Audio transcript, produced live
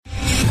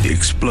The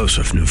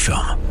explosive new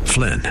film,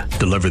 Flynn,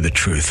 deliver the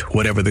truth,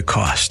 whatever the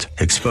cost,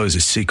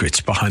 exposes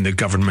secrets behind the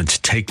government's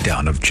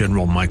takedown of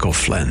General Michael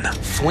Flynn.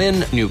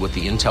 Flynn knew what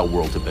the intel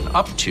world had been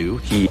up to.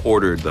 He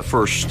ordered the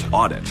first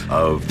audit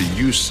of the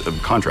use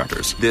of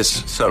contractors.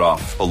 This set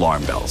off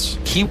alarm bells.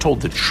 He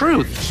told the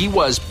truth. He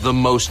was the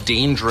most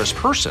dangerous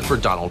person for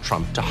Donald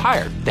Trump to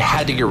hire. They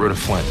had to get rid of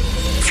Flynn.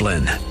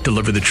 Flynn,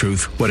 deliver the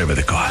truth, whatever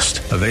the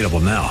cost. Available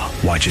now.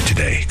 Watch it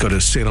today. Go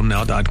to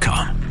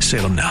salemnow.com.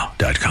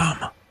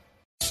 salemnow.com.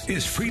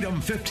 Is Freedom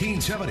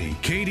 1570,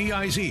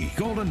 KDIZ,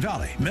 Golden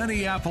Valley,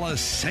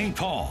 Minneapolis, St.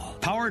 Paul.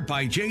 Powered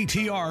by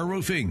JTR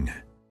Roofing.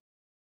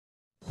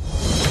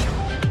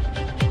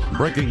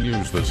 Breaking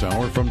news this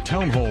hour from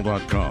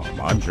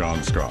townhall.com. I'm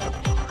John Scott.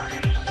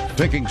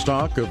 Taking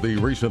stock of the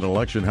recent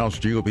election, House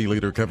GOP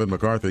leader Kevin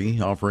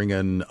McCarthy offering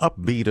an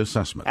upbeat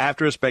assessment.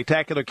 After a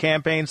spectacular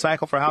campaign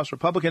cycle for House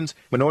Republicans,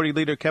 Minority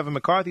Leader Kevin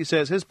McCarthy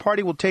says his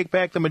party will take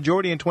back the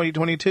majority in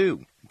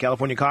 2022.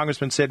 California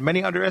congressman said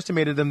many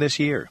underestimated them this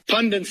year.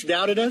 Pundits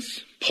doubted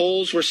us.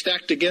 Polls were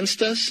stacked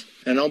against us.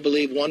 And I don't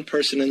believe one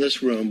person in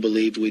this room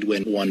believed we'd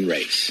win one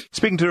race.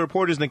 Speaking to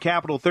reporters in the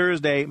Capitol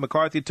Thursday,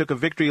 McCarthy took a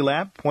victory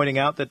lap, pointing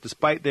out that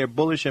despite their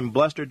bullish and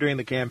bluster during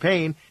the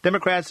campaign,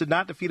 Democrats did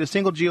not defeat a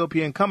single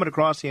GOP incumbent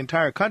across the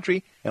entire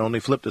country and only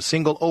flipped a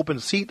single open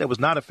seat that was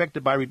not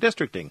affected by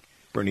redistricting.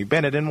 Bernie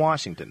Bennett in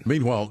Washington.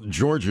 Meanwhile,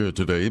 Georgia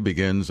today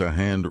begins a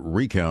hand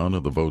recount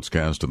of the votes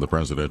cast in the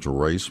presidential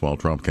race, while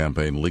Trump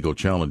campaign legal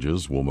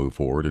challenges will move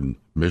forward in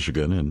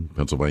Michigan and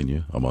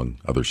Pennsylvania, among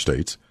other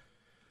states.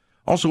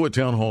 Also at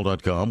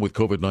townhall.com, with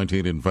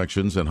COVID-19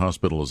 infections and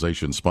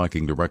hospitalizations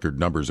spiking to record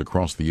numbers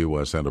across the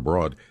U.S. and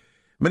abroad,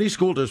 many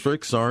school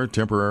districts are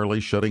temporarily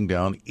shutting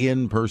down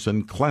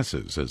in-person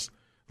classes as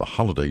the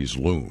holidays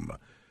loom.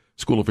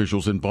 School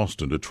officials in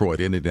Boston, Detroit,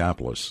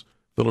 Indianapolis,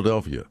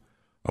 Philadelphia,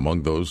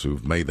 among those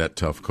who've made that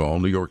tough call.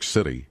 New York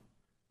City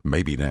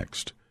may be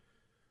next.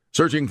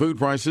 Surging food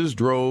prices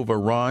drove a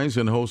rise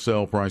in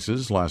wholesale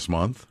prices last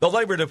month. The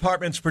Labor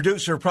Department's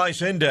Producer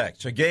Price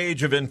Index, a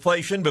gauge of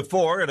inflation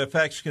before it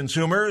affects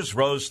consumers,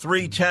 rose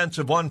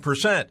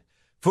 0.3%.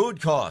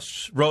 Food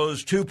costs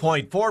rose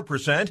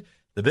 2.4%,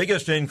 the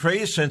biggest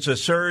increase since a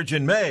surge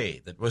in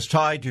May that was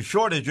tied to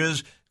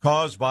shortages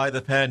caused by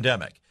the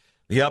pandemic.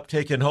 The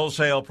uptick in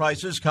wholesale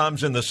prices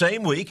comes in the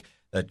same week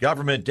that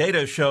government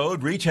data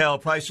showed retail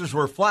prices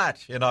were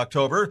flat in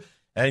October,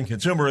 and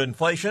consumer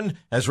inflation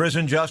has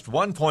risen just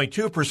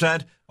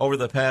 1.2% over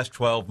the past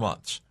 12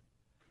 months.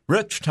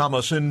 Rich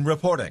Thomason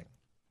reporting.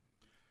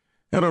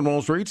 And on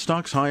Wall Street,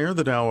 stocks higher,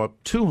 the Dow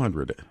up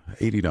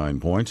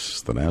 289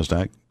 points, the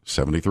NASDAQ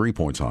 73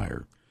 points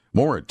higher.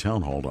 More at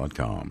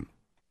townhall.com.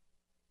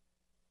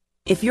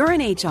 If you're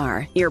in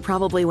HR, you're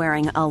probably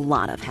wearing a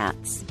lot of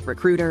hats.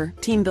 Recruiter,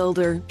 team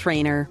builder,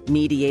 trainer,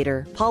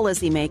 mediator,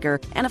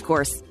 policymaker, and of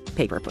course,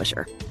 paper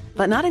pusher.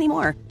 But not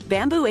anymore.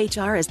 Bamboo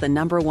HR is the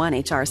 #1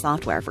 HR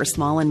software for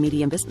small and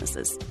medium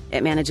businesses.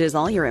 It manages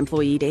all your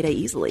employee data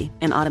easily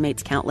and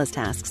automates countless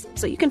tasks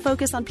so you can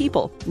focus on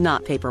people,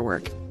 not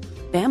paperwork.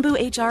 Bamboo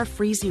HR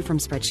frees you from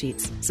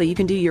spreadsheets so you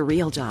can do your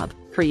real job,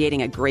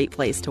 creating a great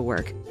place to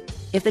work.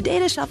 If the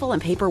data shuffle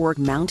and paperwork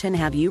mountain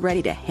have you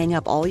ready to hang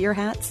up all your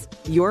hats,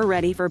 you're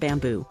ready for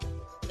Bamboo.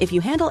 If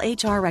you handle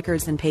HR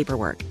records and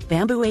paperwork,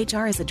 Bamboo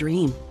HR is a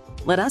dream.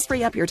 Let us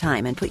free up your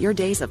time and put your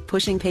days of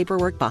pushing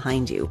paperwork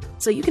behind you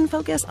so you can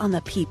focus on the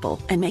people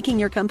and making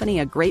your company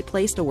a great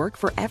place to work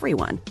for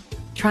everyone.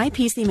 Try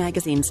PC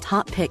Magazine's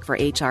top pick for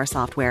HR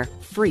software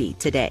free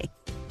today.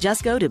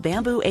 Just go to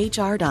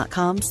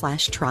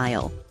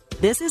bamboohr.com/trial.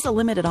 This is a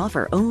limited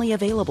offer only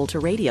available to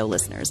radio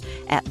listeners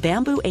at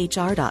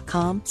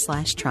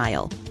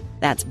bamboohr.com/trial.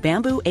 That's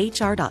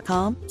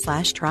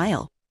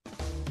bamboohr.com/trial.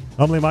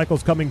 Emily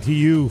Michaels coming to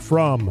you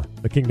from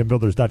the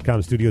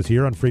KingdomBuilders.com studios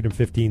here on Freedom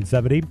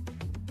 1570.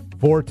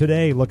 For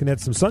today, looking at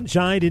some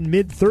sunshine in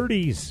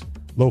mid-30s.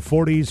 Low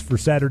 40s for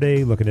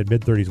Saturday, looking at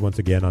mid-30s once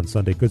again on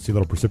Sunday. Could see a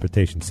little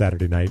precipitation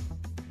Saturday night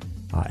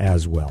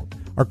as well.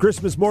 Our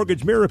Christmas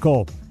mortgage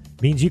miracle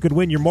means you could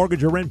win your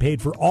mortgage or rent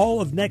paid for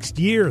all of next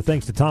year.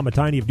 Thanks to Tom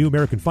Matiny of New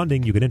American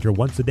Funding, you can enter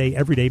once a day,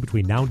 every day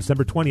between now and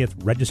December 20th.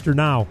 Register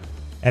now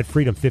at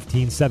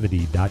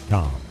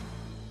freedom1570.com.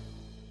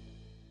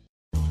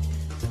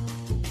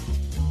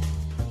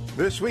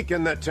 This week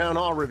in the Town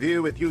Hall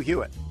Review with Hugh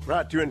Hewitt,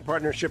 brought to you in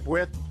partnership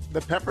with the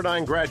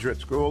Pepperdine Graduate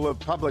School of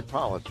Public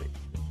Policy.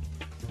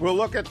 We'll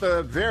look at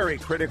the very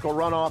critical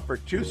runoff for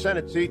 2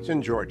 Senate seats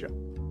in Georgia.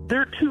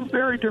 They're 2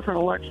 very different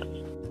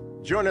elections.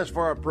 Join us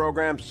for our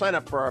program. Sign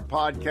up for our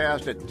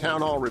podcast at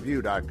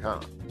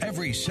townhallreview.com.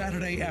 Every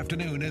Saturday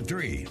afternoon at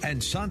 3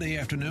 and Sunday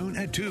afternoon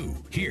at 2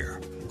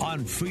 here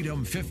on Freedom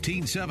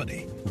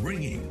 1570,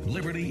 ringing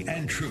liberty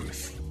and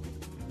truth.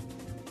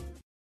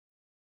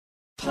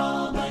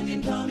 Paul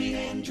Bunyan Plumbing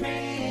and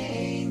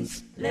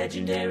Drains.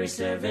 Legendary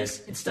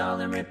service, install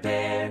and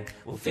repair.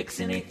 We'll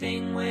fix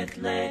anything with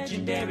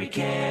legendary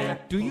care.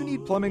 Do you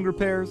need plumbing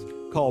repairs?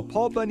 Call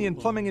Paul Bunyan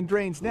Plumbing and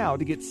Drains now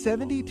to get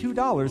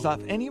 $72 off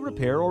any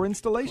repair or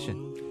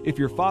installation. If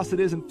your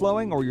faucet isn't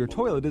flowing or your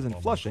toilet isn't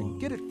flushing,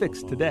 get it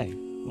fixed today.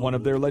 One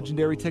of their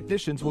legendary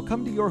technicians will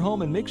come to your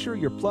home and make sure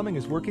your plumbing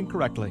is working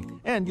correctly,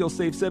 and you'll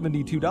save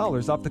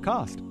 $72 off the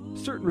cost.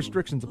 Certain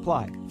restrictions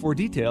apply. For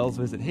details,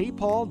 visit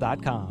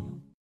heypaul.com.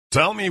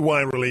 Tell me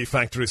why Relief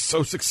Factor is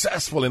so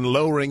successful in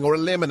lowering or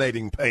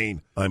eliminating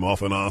pain. I'm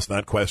often asked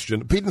that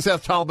question. Pete and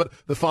Seth Talbot,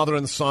 the father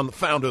and son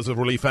founders of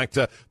Relief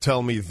Factor,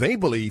 tell me they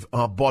believe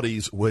our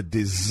bodies were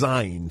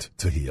designed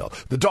to heal.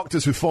 The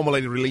doctors who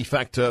formulated Relief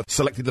Factor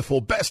selected the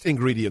 4 best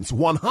ingredients,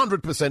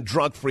 100%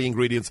 drug-free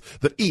ingredients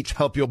that each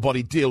help your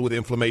body deal with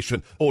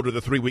inflammation. Order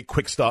the 3-week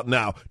quick start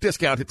now.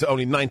 Discount it to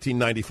only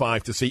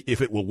 $19.95 to see if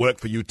it will work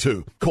for you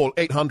too. Call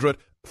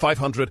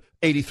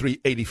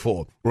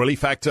 800-500-8384.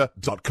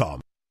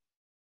 ReliefFactor.com.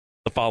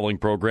 The following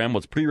program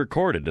was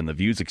pre-recorded, and the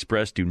views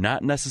expressed do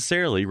not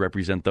necessarily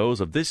represent those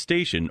of this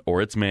station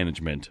or its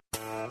management.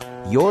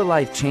 Your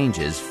life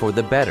changes for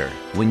the better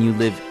when you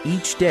live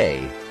each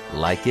day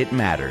like it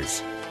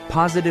matters.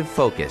 Positive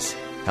focus,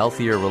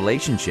 healthier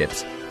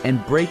relationships,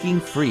 and breaking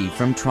free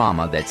from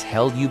trauma that's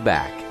held you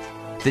back.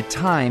 The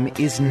time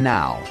is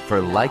now for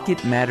Like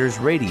It Matters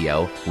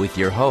Radio with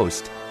your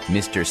host,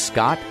 Mr.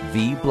 Scott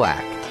V.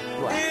 Black.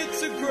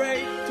 It's a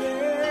great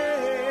day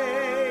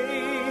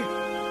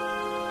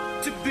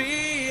to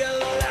be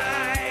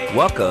alive.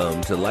 Welcome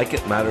to Like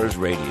It Matters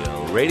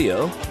Radio.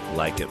 Radio,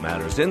 like it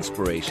matters,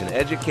 inspiration,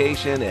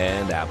 education,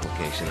 and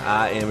application.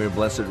 I am your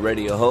blessed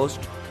radio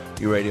host,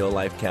 your radio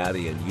life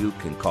caddy, and you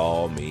can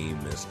call me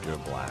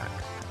Mr. Black.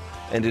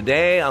 And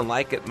today on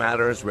Like It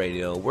Matters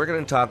Radio, we're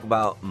going to talk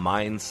about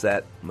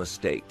mindset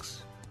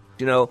mistakes.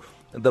 You know,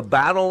 the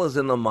battle is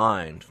in the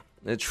mind.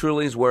 It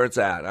truly is where it's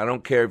at. I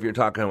don't care if you're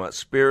talking about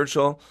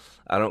spiritual.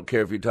 I don't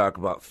care if you talk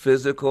about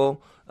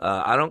physical.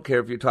 I don't care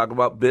if you talk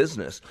about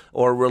business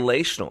or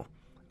relational.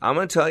 I'm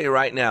going to tell you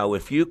right now,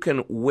 if you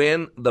can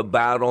win the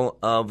battle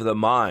of the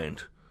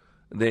mind,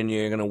 then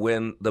you're going to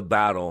win the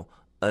battle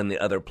in the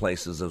other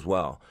places as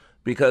well.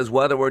 Because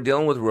whether we're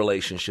dealing with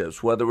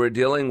relationships, whether we're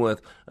dealing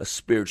with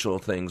spiritual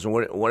things,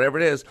 or whatever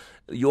it is,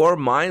 your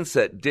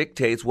mindset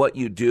dictates what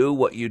you do,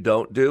 what you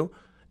don't do,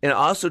 and it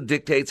also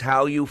dictates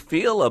how you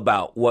feel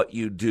about what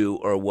you do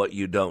or what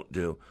you don't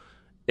do.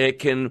 It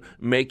can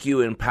make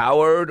you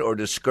empowered or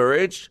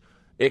discouraged.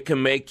 It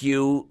can make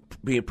you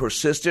be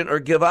persistent or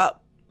give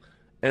up.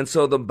 And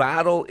so the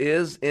battle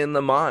is in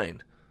the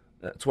mind.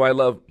 That's why I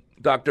love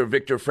Dr.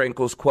 Viktor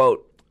Frankl's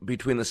quote,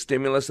 between the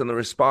stimulus and the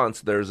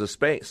response, there's a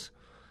space.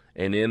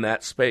 And in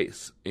that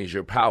space is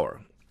your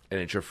power, and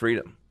it's your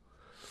freedom.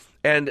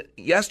 And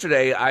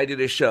yesterday I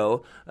did a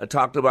show, I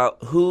talked about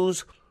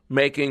who's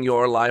making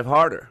your life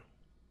harder.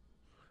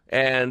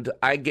 And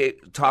I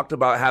talked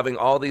about having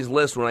all these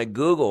lists when I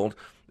Googled,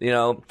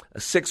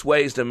 6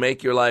 ways to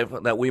make your life,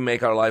 that we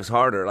make our lives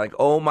harder. Like,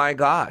 oh my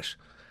gosh,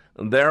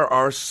 there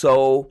are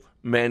so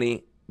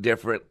many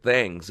different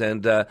things.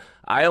 And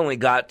I only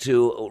got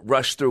to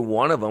rush through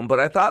one of them, but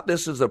I thought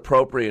this is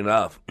appropriate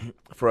enough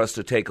for us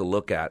to take a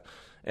look at.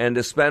 And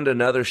to spend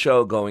another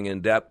show going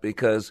in depth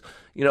because,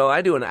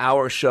 I do an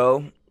hour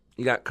show.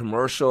 You got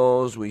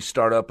commercials. We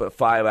start up at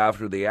 5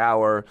 after the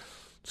hour.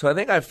 So I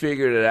think I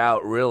figured it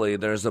out, really.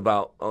 There's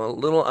about a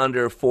little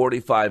under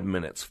 45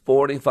 minutes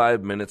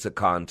of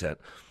content.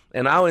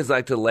 And I always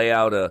like to lay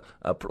out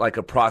like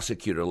a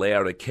prosecutor, lay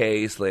out a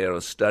case, lay out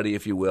a study,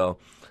 if you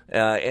will.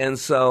 And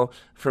so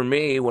for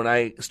me, when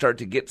I start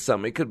to get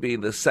something, it could be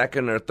the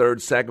second or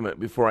third segment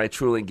before I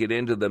truly get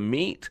into the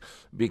meat,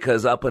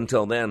 because up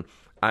until then,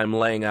 I'm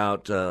laying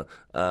out the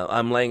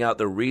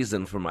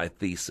reason for my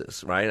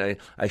thesis, right?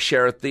 I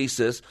share a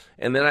thesis,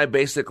 and then I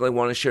basically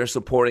want to share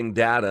supporting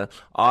data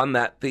on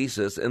that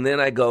thesis, and then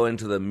I go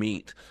into the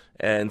meat.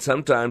 And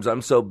sometimes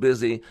I'm so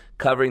busy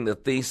covering the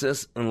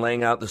thesis and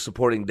laying out the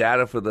supporting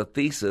data for the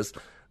thesis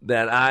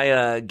that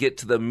I get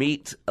to the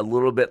meat a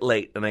little bit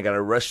late, and I got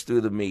to rush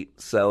through the meat.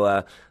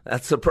 So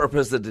that's the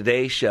purpose of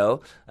today's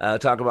show,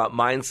 talk about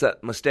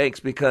mindset mistakes,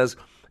 because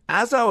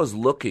as I was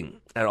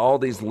looking at all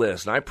these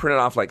lists, and I printed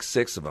off like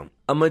 6 of them,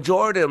 a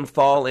majority of them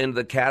fall into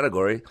the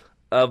category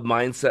of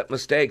mindset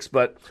mistakes.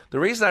 But the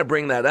reason I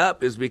bring that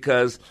up is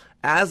because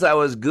as I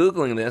was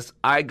Googling this,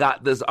 I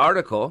got this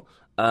article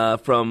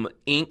from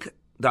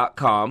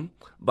Inc.com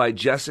by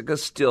Jessica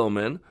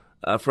Stillman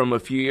from a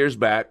few years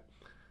back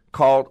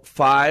called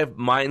 5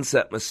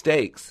 Mindset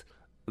Mistakes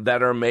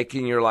that are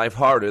making your life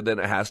harder than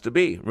it has to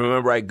be.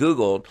 Remember, I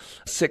Googled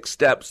 6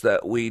 steps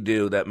that we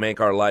do that make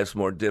our lives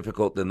more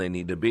difficult than they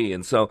need to be.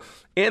 And so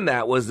in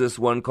that was this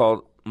one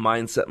called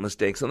Mindset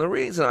Mistakes. And the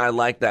reason I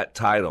like that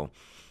title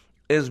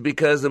is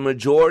because the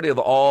majority of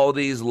all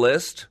these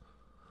lists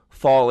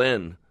fall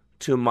in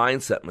to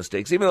mindset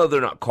mistakes, even though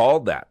they're not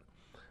called that.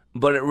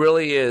 But it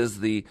really is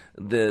the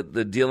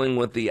dealing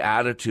with the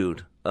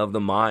attitude of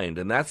the mind.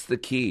 And that's the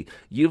key.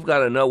 You've got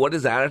to know, what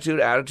is attitude?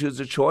 Attitude's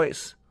a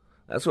choice.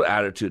 That's what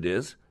attitude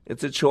is.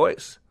 It's a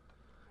choice.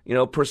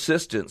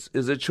 Persistence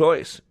is a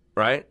choice,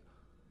 right?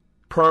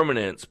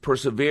 Permanence,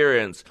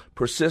 perseverance,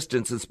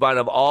 persistence in spite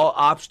of all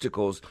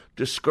obstacles,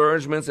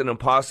 discouragements, and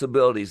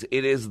impossibilities.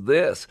 It is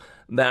this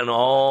that in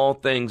all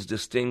things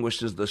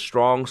distinguishes the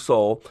strong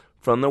soul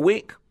from the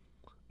weak.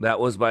 That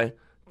was by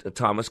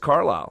Thomas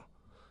Carlyle.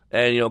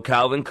 And,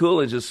 Calvin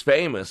Coolidge is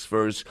famous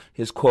for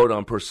his quote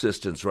on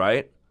persistence,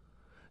 right?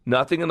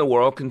 Nothing in the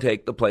world can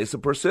take the place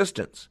of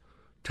persistence.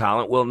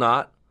 Talent will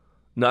not.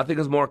 Nothing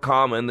is more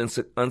common than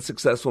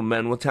unsuccessful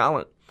men with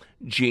talent.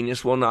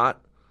 Genius will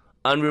not.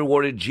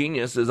 Unrewarded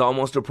genius is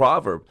almost a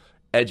proverb.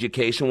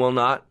 Education will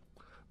not.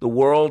 The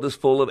world is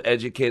full of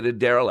educated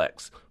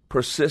derelicts.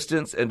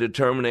 Persistence and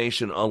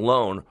determination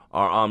alone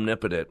are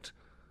omnipotent.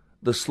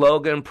 The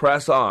slogan,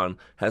 "Press On,"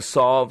 has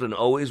solved and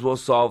always will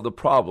solve the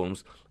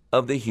problems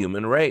of the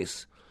human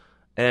race.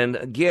 And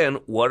again,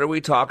 what are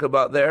we talking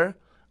about there?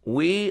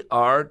 We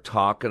are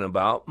talking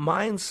about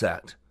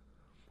mindset.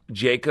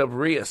 Jacob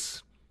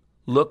Riis,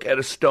 look at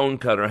a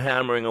stonecutter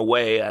hammering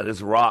away at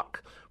his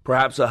rock,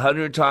 perhaps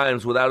 100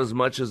 times without as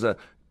much as a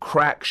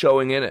crack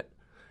showing in it.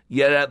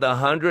 Yet at the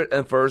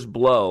 101st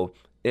blow,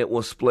 it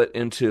was split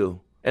in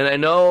two. And I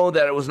know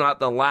that it was not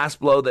the last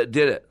blow that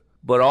did it,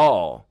 but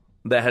all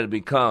that had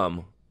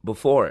become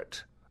before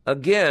it.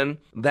 Again,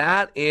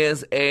 that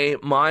is a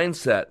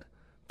mindset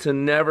to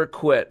never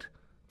quit,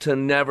 to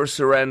never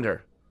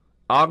surrender.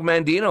 Og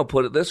Mandino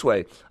put it this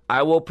way: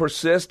 I will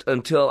persist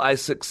until I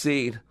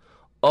succeed.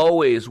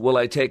 Always will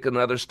I take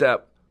another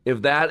step.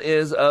 If that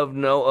is of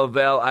no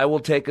avail, I will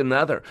take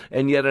another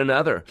and yet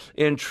another.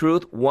 In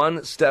truth,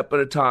 one step at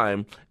a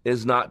time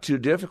is not too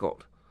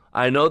difficult.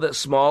 I know that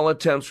small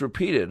attempts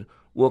repeated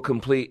will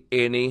complete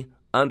any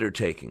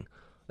undertaking.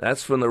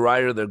 That's from the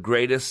writer, The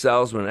Greatest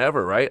Salesman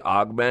Ever, right?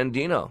 Og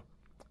Mandino,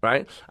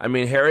 right? I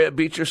mean, Harriet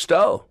Beecher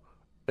Stowe.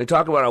 They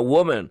talk about a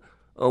woman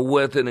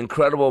with an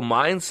incredible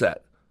mindset,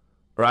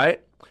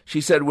 right?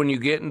 She said, when you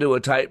get into a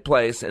tight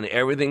place and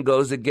everything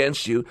goes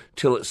against you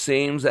till it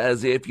seems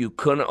as if you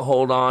couldn't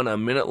hold on a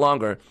minute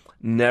longer,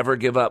 never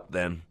give up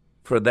then.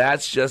 For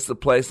that's just the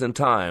place and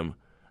time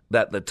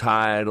that the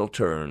tide will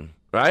turn,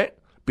 right?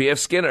 B.F.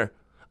 Skinner,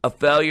 a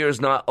failure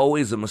is not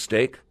always a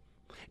mistake.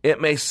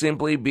 It may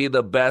simply be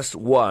the best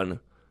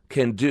one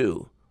can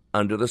do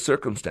under the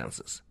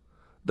circumstances.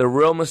 The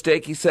real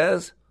mistake, he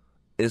says,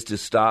 is to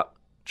stop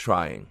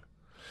trying.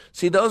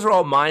 See, those are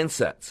all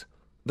mindsets.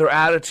 They're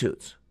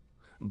attitudes.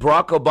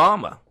 Barack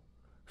Obama,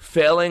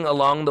 failure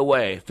along the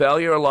way.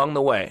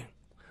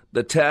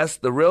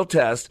 The real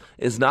test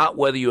is not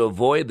whether you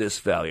avoid this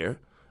failure,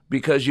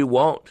 because you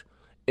won't.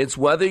 It's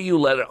whether you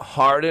let it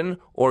harden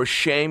or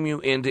shame you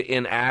into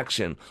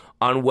inaction,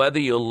 on whether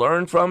you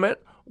learn from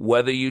it,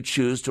 whether you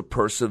choose to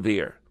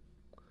persevere.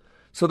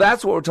 So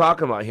that's what we're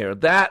talking about here.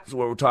 That's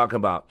what we're talking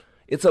about.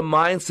 It's a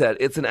mindset.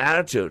 It's an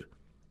attitude.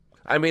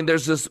 I mean,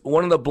 there's this,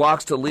 one of the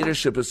blocks to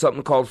leadership is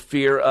something called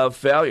fear of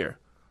failure,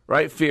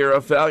 right? Fear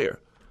of failure.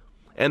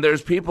 And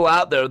there's people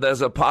out there,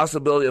 there's a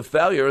possibility of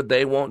failure,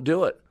 they won't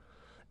do it.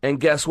 And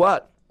guess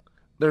what?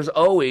 There's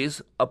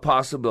always a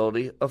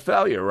possibility of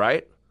failure,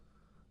 right?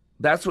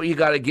 That's what you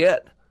got to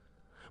get.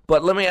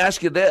 But let me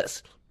ask you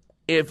this.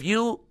 If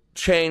you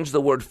change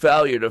the word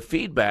failure to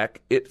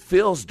feedback, it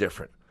feels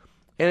different.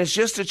 And it's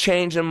just a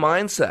change in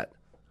mindset.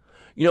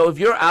 You know, if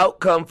your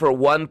outcome for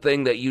one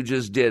thing that you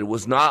just did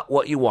was not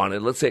what you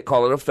wanted, let's say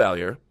call it a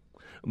failure,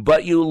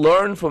 but you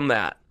learn from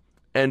that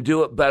and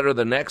do it better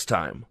the next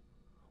time,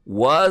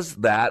 was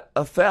that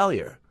a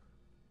failure?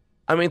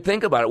 I mean,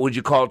 think about it. Would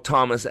you call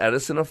Thomas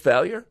Edison a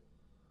failure?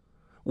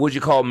 Would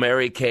you call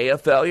Mary Kay a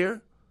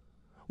failure?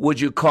 Would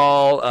you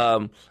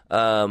call,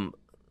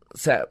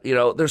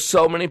 there's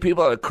so many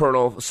people, like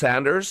Colonel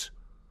Sanders,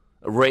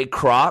 Ray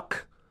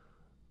Kroc,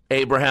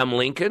 Abraham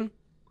Lincoln.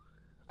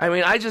 I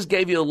mean, I just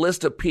gave you a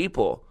list of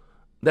people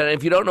that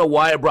if you don't know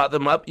why I brought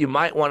them up, you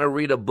might want to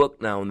read a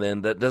book now and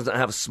then that doesn't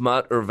have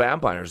smut or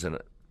vampires in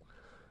it.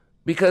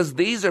 Because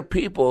these are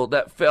people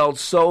that failed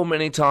so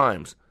many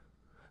times.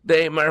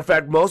 Matter of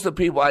fact, most of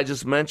the people I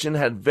just mentioned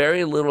had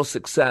very little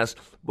success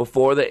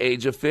before the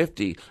age of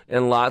 50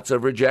 and lots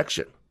of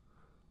rejection.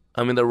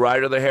 I mean, the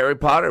writer of the Harry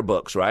Potter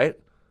books, right?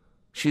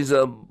 She's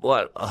a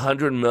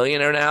 100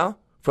 millionaire now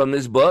from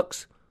these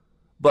books?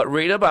 But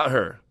read about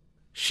her.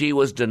 She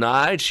was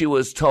denied. She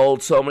was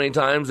told so many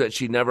times that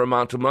she'd never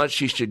amount to much.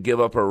 She should give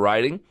up her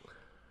writing.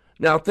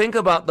 Now think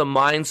about the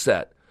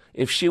mindset.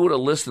 If she would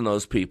have listened to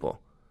those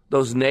people,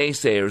 those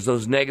naysayers,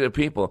 those negative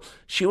people,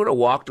 she would have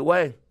walked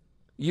away.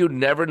 You'd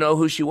never know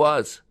who she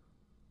was.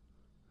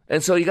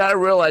 And so you got to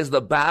realize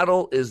the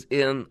battle is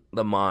in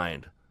the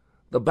mind.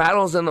 The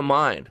battle is in the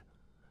mind.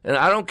 And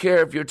I don't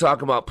care if you're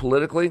talking about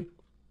politically.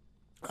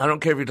 I don't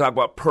care if you're talking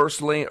about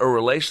personally or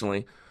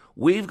relationally.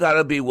 We've got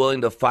to be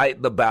willing to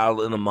fight the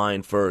battle in the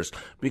mind first,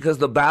 because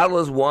the battle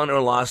is won or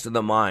lost in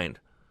the mind.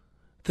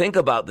 Think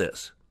about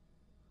this.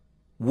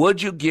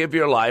 Would you give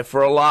your life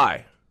for a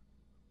lie?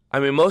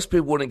 I mean, most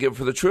people wouldn't give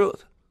for the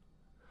truth.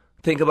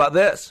 Think about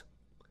this.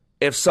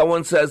 If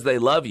someone says they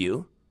love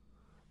you,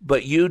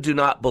 but you do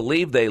not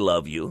believe they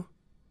love you,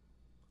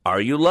 are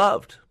you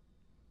loved?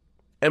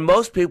 And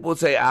most people would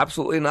say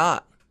absolutely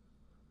not.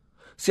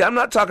 See, I'm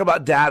not talking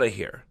about data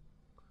here.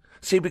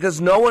 See, because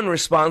no one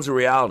responds to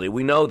reality.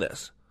 We know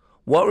this.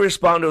 What we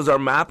respond to is our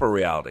map of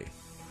reality.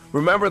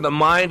 Remember, the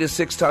mind is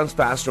 6 times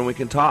faster than we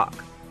can talk.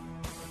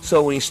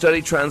 So when you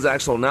study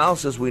transactional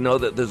analysis, we know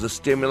that there's a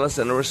stimulus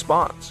and a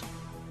response.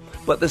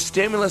 But the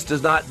stimulus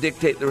does not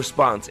dictate the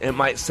response. It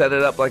might set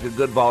it up like a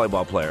good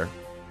volleyball player.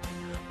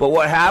 But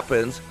what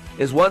happens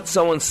is once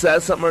someone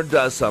says something or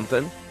does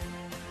something,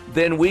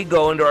 then we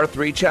go into our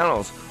 3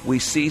 channels. We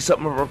see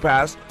something from our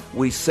past,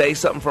 we say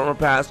something from our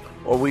past,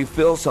 or we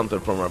feel something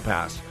from our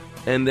past.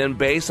 And then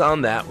based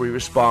on that, we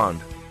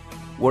respond.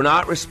 We're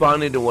not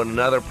responding to what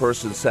another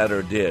person said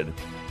or did.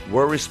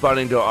 We're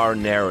responding to our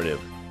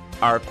narrative,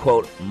 our,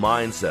 quote,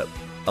 mindset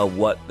of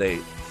what they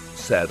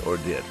said or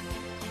did.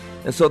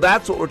 And so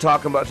that's what we're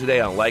talking about today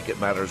on Like It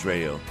Matters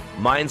Radio.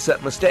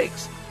 Mindset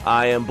mistakes.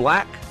 I am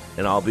Black,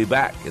 and I'll be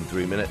back in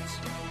 3 minutes.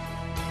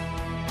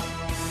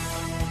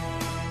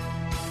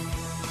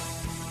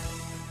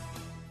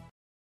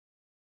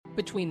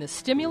 Between the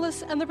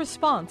stimulus and the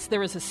response,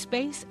 there is a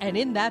space, and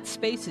in that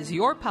space is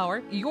your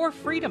power, your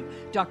freedom.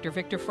 Dr.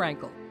 Viktor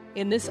Frankl.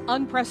 In this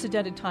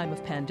unprecedented time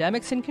of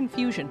pandemics and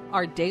confusion,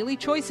 our daily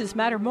choices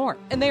matter more,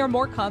 and they are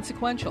more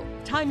consequential.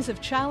 Times of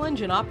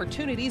challenge and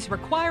opportunities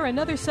require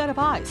another set of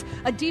eyes,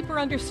 a deeper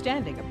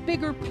understanding, a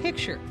bigger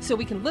picture, so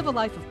we can live a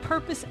life of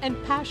purpose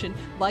and passion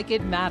like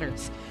it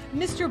matters.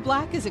 Mr.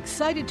 Black is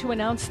excited to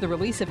announce the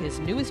release of his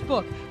newest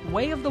book,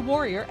 Way of the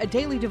Warrior, a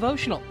daily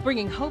devotional,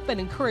 bringing hope and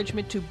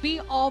encouragement to be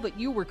all that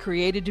you were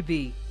created to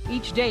be.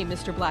 Each day,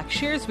 Mr. Black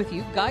shares with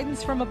you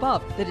guidance from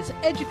above that is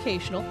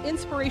educational,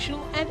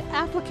 inspirational, and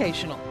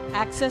applicational.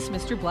 Access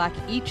Mr. Black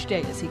each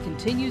day as he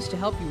continues to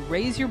help you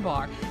raise your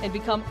bar and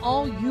become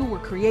all you were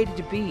created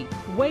to be.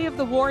 Way of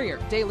the Warrior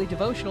Daily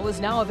Devotional is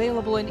now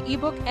available in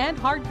ebook and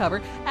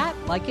hardcover at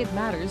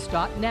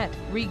likeitmatters.net.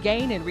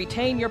 Regain and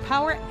retain your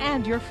power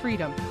and your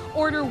freedom.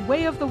 Order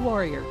Way of the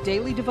Warrior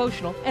Daily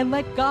Devotional and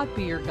let God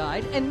be your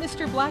guide and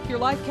Mr. Black your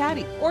life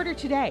caddy. Order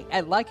today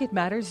at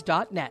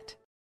likeitmatters.net.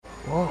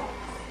 Whoa.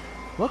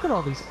 Look at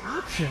all these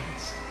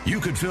options.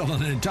 You could fill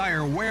an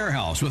entire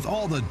warehouse with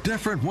all the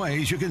different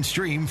ways you can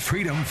stream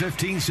Freedom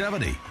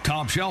 1570.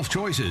 Top shelf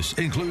choices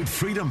include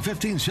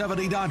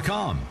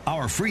freedom1570.com,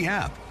 our free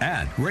app,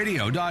 and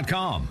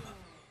radio.com.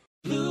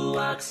 Blue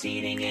Ox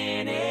Heating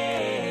and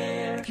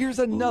Air. Here's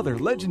another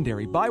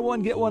legendary buy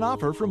one, get one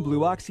offer from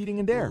Blue Ox Heating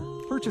and Air.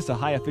 Purchase a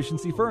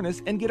high-efficiency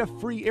furnace and get a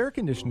free air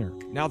conditioner.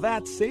 Now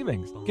that's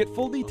savings. Get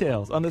full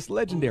details on this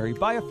legendary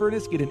buy a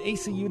furnace, get an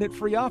AC unit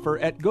free offer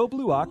at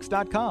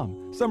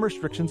goblueox.com. Some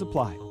restrictions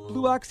apply.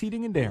 Blue Ox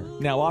Heating and Air,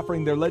 now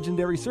offering their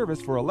legendary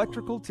service for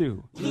electrical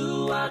too.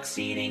 Blue Ox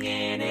Heating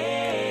and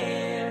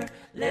Air.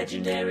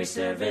 Legendary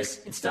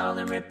service, install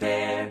and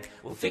repair.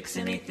 We'll fix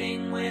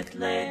anything with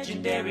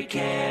legendary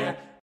care.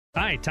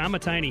 Hi, Tom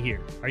Matini here.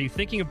 Are you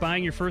thinking of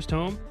buying your first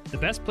home? The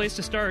best place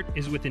to start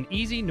is with an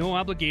easy,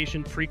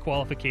 no-obligation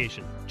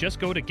pre-qualification. Just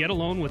go to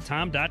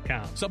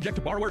getalonewithtom.com. Subject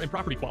to borrower and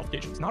property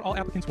qualifications. Not all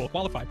applicants will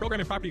qualify.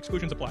 Program and property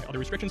exclusions apply. Other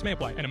restrictions may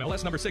apply.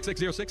 NMLS number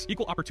 6606,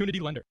 Equal Opportunity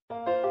Lender.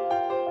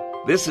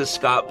 This is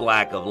Scott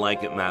Black of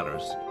Like It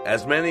Matters.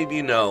 As many of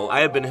you know, I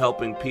have been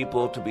helping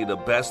people to be the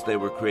best they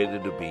were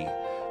created to be.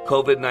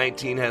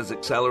 COVID-19 has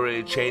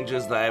accelerated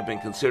changes that I have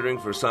been considering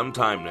for some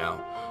time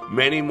now.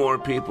 Many more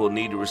people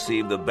need to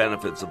receive the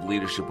benefits of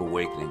Leadership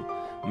Awakening.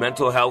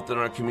 Mental health in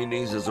our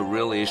communities is a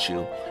real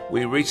issue.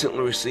 We recently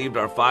received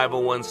our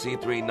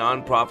 501c3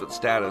 nonprofit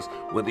status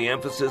with the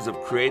emphasis of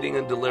creating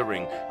and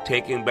delivering,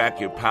 taking back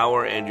your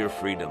power and your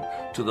freedom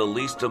to the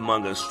least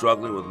among us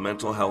struggling with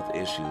mental health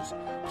issues.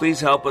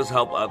 Please help us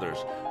help others.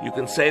 You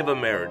can save a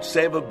marriage,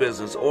 save a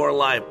business, or a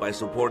life by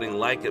supporting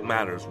Like It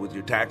Matters with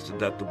your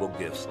tax-deductible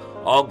gifts.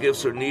 All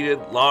gifts are needed,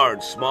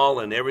 large, small,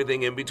 and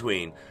everything in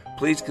between.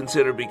 Please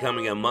consider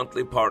becoming a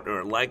monthly partner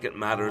at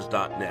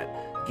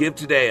likeitmatters.net. Give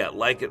today at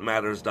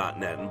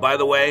likeitmatters.net. And by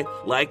the way,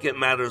 Like It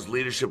Matters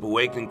Leadership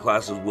Awakening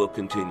classes will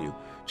continue.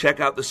 Check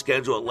out the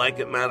schedule at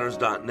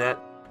likeitmatters.net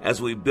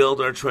as we build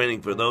our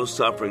training for those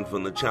suffering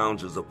from the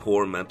challenges of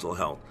poor mental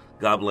health.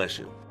 God bless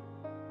you.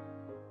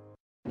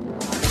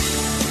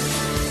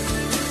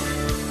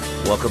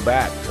 Welcome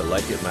back to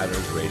Like It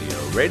Matters Radio.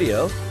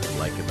 Radio,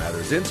 Like It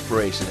Matters,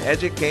 inspiration,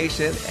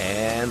 education,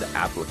 and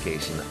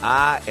application.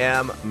 I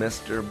am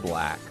Mr.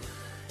 Black.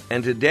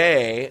 And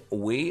today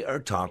we are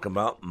talking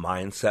about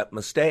mindset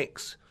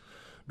mistakes.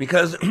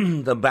 Because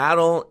the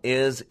battle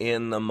is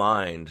in the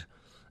mind.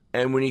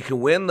 And when you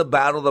can win the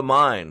battle of the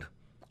mind,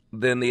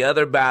 then the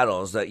other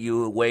battles that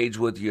you wage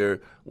with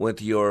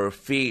your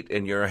feet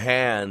and your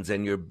hands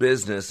and your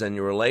business and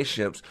your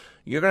relationships,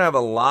 you're going to have a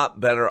lot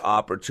better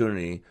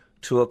opportunity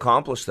to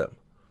accomplish them.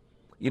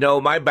 You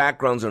know, my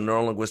background's in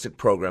neurolinguistic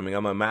programming.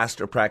 I'm a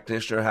master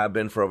practitioner, have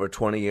been for over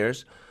 20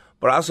 years.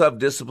 But I also have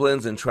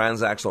disciplines in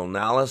transactional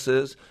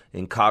analysis,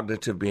 in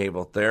cognitive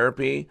behavioral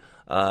therapy,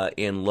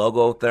 in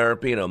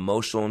logotherapy and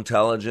emotional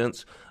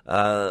intelligence,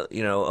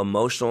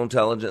 emotional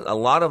intelligence, a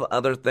lot of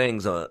other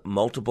things,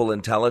 multiple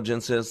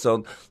intelligences.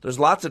 So there's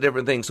lots of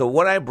different things. So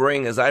what I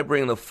bring is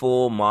the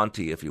full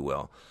Monty, if you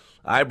will.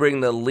 I bring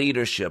the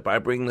leadership, I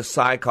bring the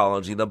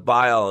psychology, the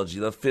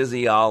biology, the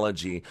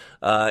physiology,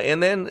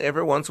 and then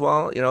every once in a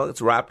while,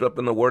 it's wrapped up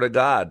in the Word of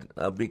God,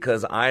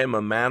 because I am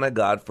a man of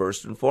God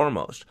first and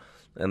foremost.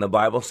 And the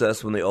Bible says,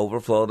 from the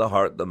overflow of the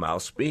heart, the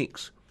mouth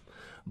speaks.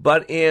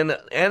 But in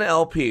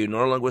NLP,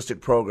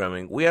 Neuro-Linguistic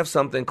Programming, we have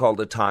something called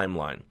a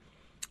timeline.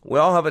 We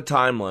all have a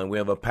timeline. We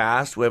have a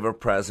past, we have a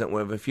present, we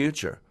have a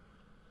future.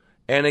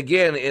 And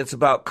again, it's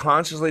about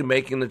consciously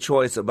making the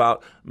choice,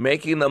 about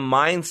making the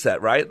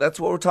mindset, right? That's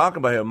what we're talking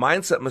about here.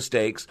 Mindset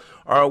mistakes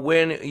are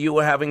when you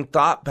are having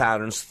thought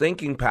patterns,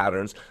 thinking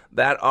patterns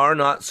that are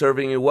not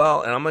serving you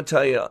well. And I'm going to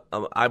tell you,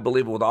 I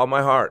believe with all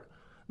my heart,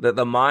 that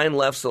the mind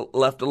left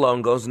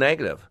alone goes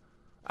negative.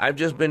 I've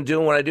just been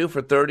doing what I do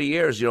for 30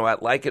 years,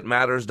 at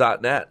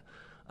likeitmatters.net.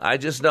 I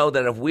just know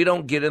that if we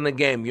don't get in the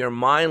game, your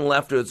mind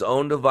left to its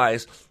own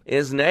device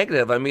is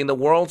negative. I mean, the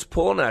world's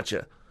pulling at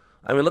you.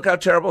 I mean, look how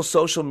terrible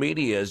social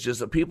media is,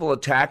 just people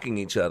attacking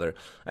each other.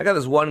 I got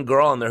this one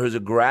girl on there who's a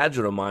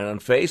graduate of mine on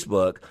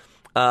Facebook.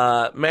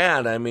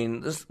 Man, I mean,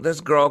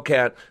 this girl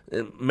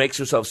makes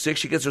herself sick.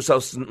 She gets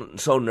herself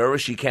so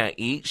nervous she can't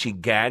eat. She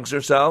gags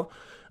herself.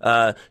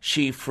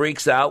 She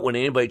freaks out when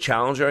anybody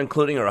challenges her,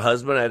 including her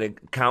husband. I had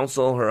to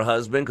counsel her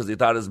husband because he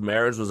thought his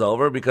marriage was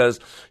over,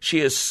 because she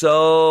is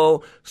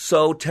so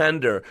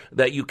tender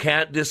that you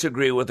can't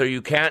disagree with her.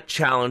 You can't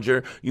challenge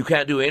her. You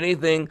can't do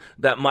anything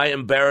that might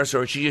embarrass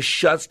her. She just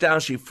shuts down.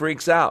 She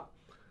freaks out.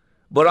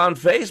 But on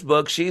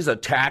Facebook, she's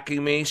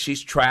attacking me.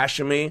 She's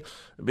trashing me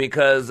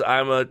because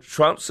I'm a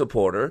Trump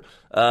supporter,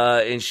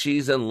 and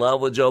she's in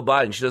love with Joe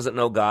Biden. She doesn't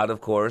know God, of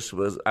course.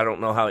 I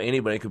don't know how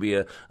anybody could be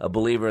a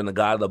believer in the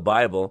God of the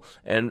Bible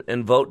and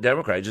vote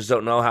Democrat. I just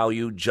don't know how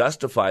you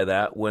justify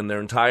that when their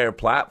entire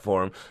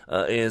platform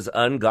is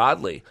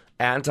ungodly,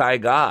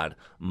 anti-God,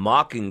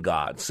 mocking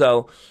God.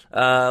 So,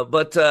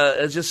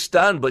 it's just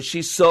stunned. But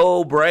she's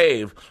so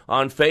brave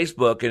on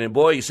Facebook, and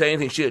boy, you say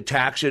anything, she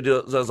attacks you,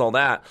 does all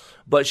that.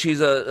 But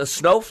she's a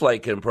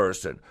snowflake in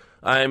person.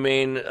 I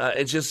mean,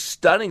 it's just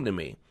stunning to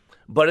me.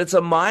 But it's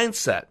a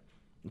mindset.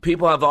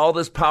 People have all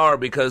this power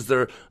because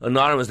they're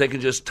anonymous. They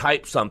can just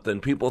type something.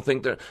 People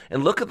think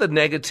and look at the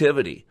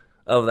negativity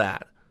of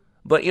that.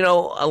 But,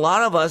 a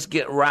lot of us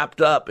get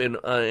wrapped up in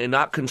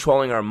not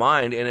controlling our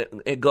mind,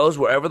 and it goes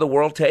wherever the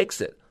world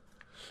takes it.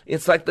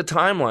 It's like the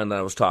timeline that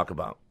I was talking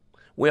about.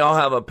 We all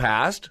have a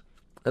past.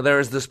 There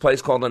is this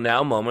place called the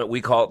now moment.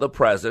 We call it the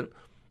present.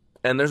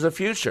 And there's a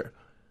future.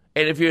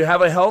 And if you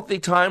have a healthy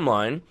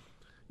timeline,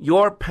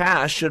 your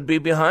past should be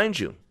behind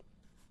you.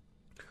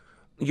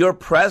 Your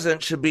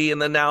present should be in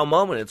the now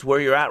moment. It's where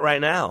you're at right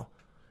now.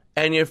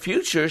 And your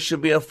future should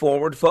be a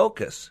forward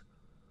focus.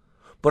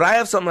 But I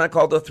have something I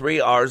call the 3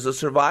 R's of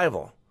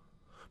survival.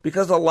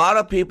 Because a lot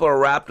of people are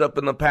wrapped up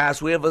in the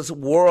past. We have this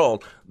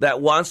world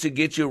that wants to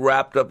get you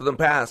wrapped up in the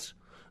past.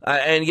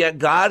 And yet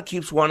God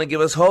keeps wanting to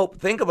give us hope.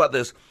 Think about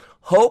this.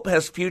 Hope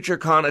has future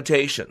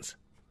connotations.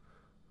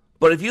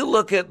 But if you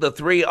look at the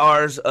 3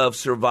 R's of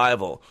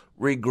survival,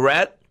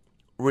 regret,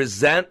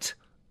 resent,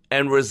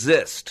 and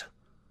resist,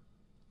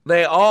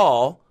 they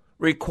all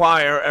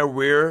require a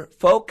rear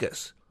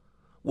focus.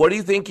 What do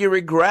you think you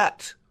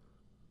regret?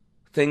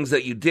 Things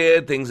that you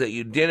did, things that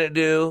you didn't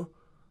do,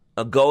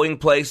 going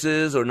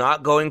places or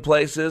not going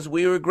places.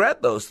 We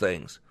regret those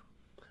things.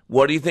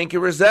 What do you think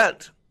you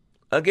resent?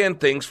 Again,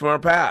 things from our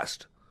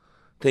past.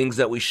 Things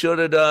that we should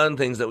have done,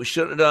 things that we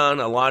shouldn't have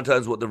done. A lot of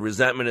times what the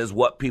resentment is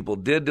what people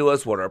did to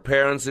us, what our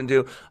parents didn't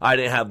do. I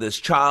didn't have this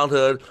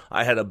childhood.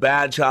 I had a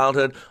bad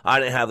childhood. I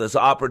didn't have this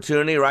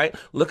opportunity, right?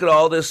 Look at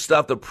all this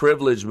stuff, the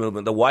privilege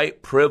movement, the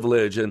white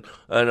privilege, and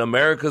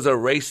America's a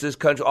racist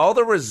country. All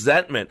the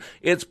resentment,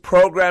 it's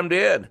programmed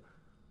in.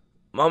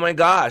 Oh my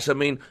gosh, I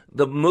mean,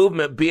 the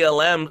movement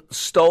BLM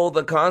stole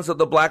the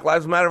concept of Black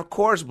Lives Matter. Of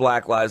course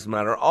Black Lives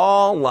Matter.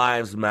 All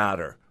lives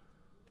matter.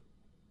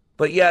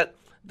 But yet,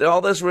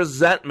 all this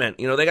resentment,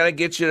 they got to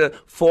get you to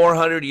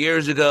 400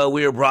 years ago,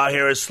 we were brought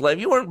here as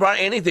slaves. You weren't brought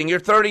anything. You're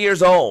 30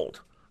 years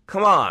old.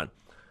 Come on.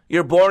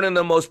 You're born in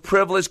the most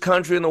privileged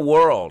country in the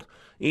world.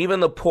 Even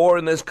the poor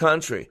in this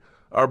country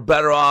are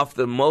better off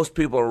than most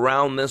people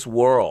around this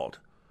world.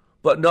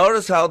 But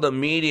notice how the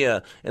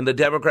media and the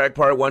Democratic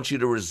Party wants you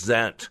to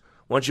resent.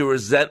 Want you to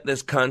resent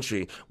this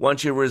country.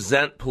 Want you to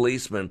resent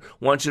policemen.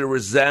 Want you to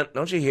resent.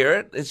 Don't you hear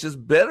it? It's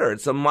just bitter.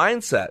 It's a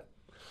mindset.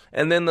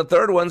 And then the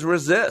third one's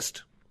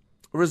resist.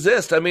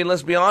 Resist. I mean,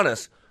 let's be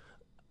honest.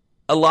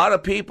 A lot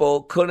of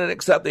people couldn't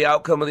accept the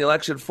outcome of the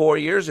election 4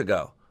 years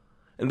ago.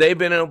 And they've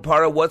been a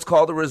part of what's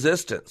called the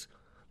resistance.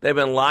 They've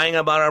been lying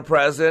about our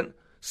president,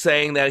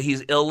 saying that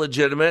he's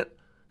illegitimate,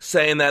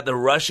 saying that the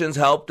Russians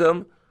helped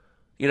him.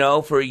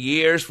 For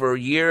years, for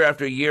year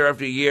after year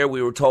after year,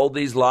 we were told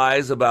these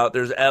lies about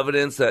there's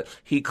evidence that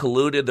he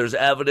colluded. There's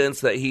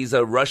evidence that he's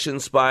a Russian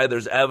spy.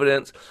 There's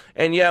evidence.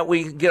 And yet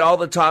we get all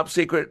the top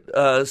secret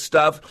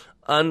stuff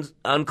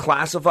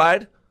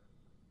unclassified.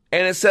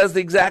 And it says the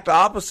exact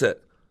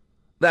opposite.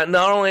 That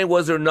not only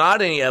was there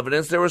not any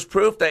evidence, there was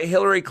proof that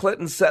Hillary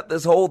Clinton set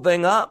this whole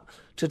thing up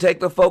to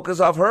take the focus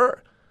off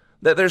her.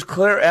 That there's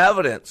clear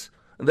evidence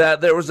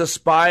that there was a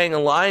spying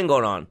and lying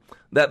going on.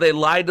 That they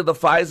lied to the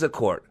FISA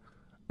court.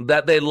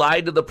 That they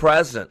lied to the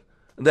president.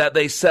 That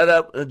they set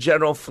up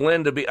General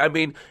Flynn to be,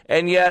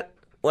 and yet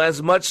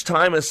as much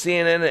time as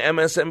CNN and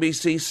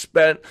MSNBC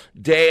spent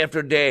day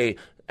after day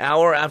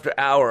hour after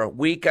hour,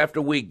 week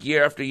after week,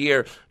 year after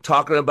year,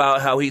 talking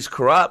about how he's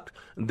corrupt.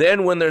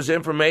 Then when there's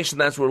information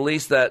that's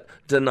released that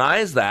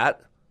denies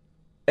that,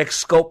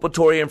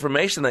 exculpatory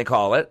information they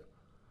call it,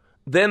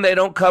 then they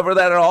don't cover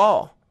that at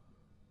all.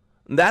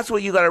 And that's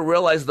what you got to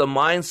realize. The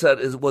mindset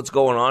is what's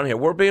going on here.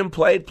 We're being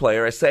played,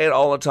 player. I say it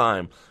all the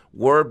time.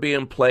 We're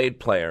being played,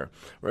 player.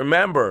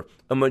 Remember,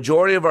 a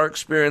majority of our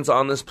experience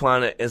on this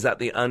planet is at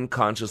the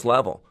unconscious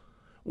level.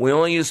 We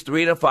only use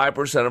 3 to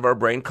 5% of our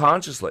brain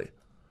consciously.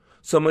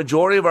 So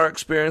majority of our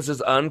experience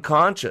is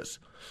unconscious.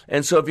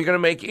 And so if you're going to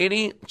make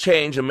any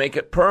change and make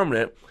it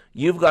permanent,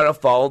 you've got to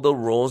follow the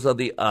rules of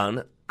the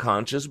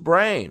unconscious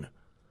brain.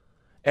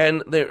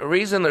 And the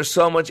reason there's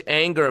so much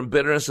anger and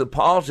bitterness in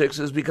politics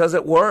is because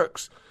it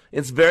works.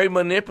 It's very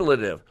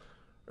manipulative.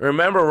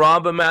 Remember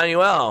Rahm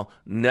Emanuel,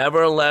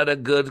 never let a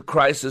good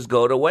crisis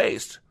go to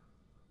waste.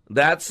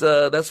 That's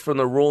from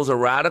the Rules of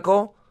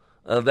Radical.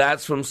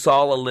 That's from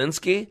Saul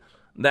Alinsky.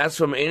 That's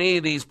from any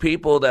of these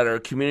people that are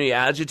community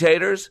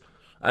agitators.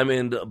 I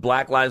mean,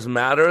 Black Lives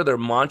Matter, their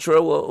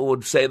mantra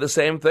would say the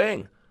same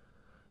thing.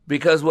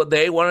 Because what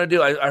they want to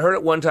do, I heard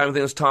it one time, I think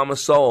it was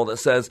Thomas Sowell, that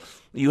says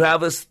you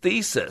have this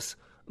thesis,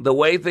 the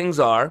way things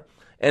are,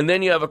 and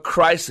then you have a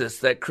crisis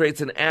that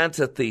creates an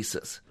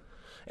antithesis.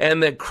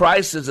 And the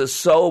crisis is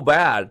so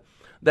bad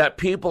that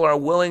people are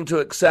willing to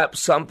accept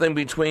something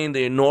between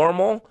the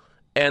normal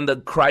and the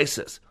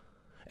crisis.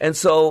 And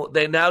so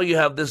now you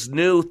have this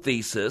new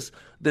thesis,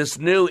 this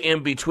new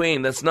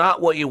in-between that's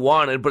not what you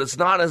wanted, but it's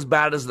not as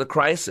bad as the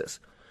crisis.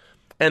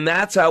 And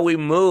that's how we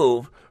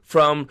move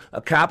from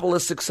a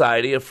capitalist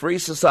society, a free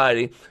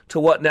society, to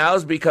what now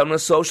has become a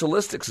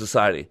socialistic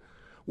society.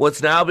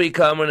 What's now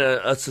becoming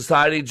a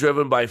society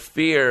driven by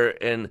fear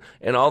and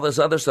all this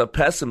other stuff,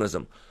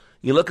 pessimism.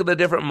 You look at the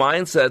different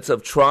mindsets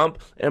of Trump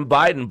and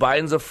Biden.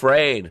 Biden's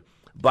afraid.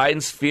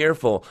 Biden's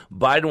fearful.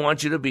 Biden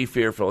wants you to be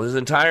fearful. His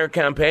entire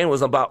campaign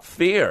was about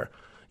fear.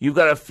 You've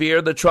got to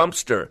fear the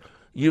Trumpster.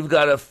 You've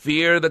got to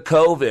fear the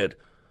COVID.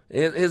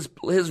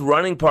 His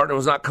running partner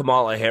was not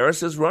Kamala Harris.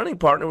 His running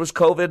partner was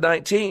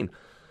COVID-19.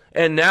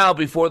 And now,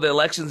 before the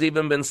election's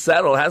even been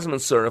settled, hasn't been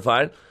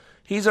certified,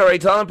 he's already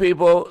telling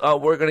people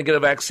we're going to get a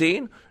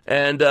vaccine.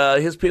 And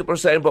his people are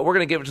saying, but we're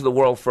going to give it to the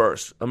world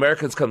first.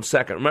 Americans come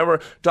second. Remember,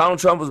 Donald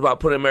Trump was about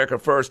putting America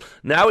first.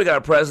 Now we got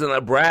a president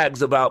that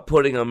brags about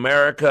putting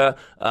America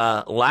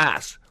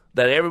last,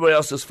 that everybody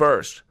else is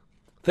first.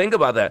 Think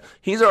about that.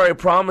 He's already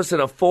promising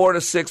a 4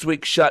 to 6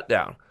 week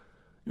shutdown.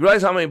 You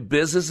realize how many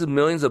businesses,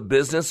 millions of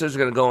businesses are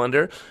going to go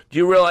under? Do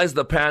you realize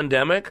the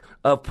pandemic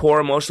of poor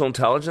emotional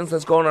intelligence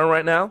that's going on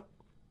right now?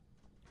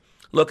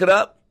 Look it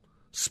up.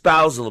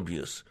 Spousal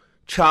abuse,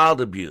 child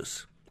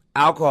abuse,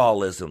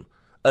 alcoholism,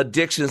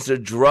 addictions to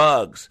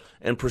drugs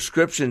and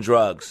prescription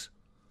drugs,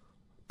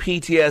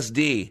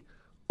 PTSD,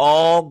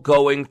 all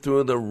going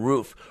through the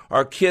roof.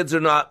 Our kids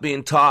are not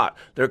being taught.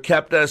 They're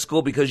kept out of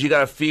school because you got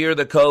to fear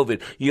the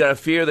COVID. You got to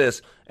fear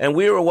this. And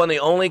we were one of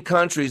the only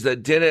countries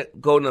that didn't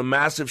go into a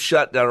massive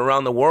shutdown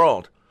around the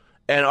world.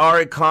 And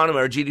our economy,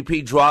 our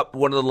GDP dropped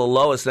one of the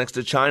lowest next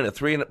to China,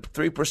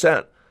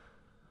 3%.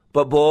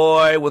 But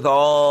boy, with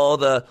all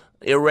the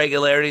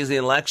irregularities in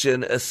the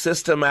election, a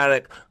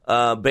systematic,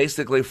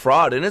 basically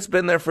fraud. And it's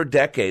been there for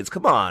decades.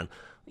 Come on.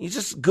 You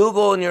just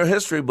Google in your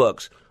history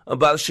books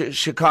about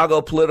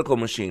Chicago political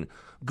machine.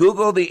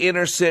 Google the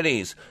inner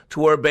cities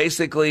to where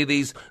basically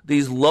these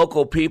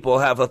local people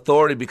have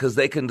authority because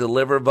they can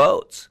deliver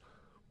votes.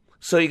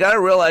 So you got to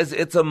realize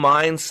it's a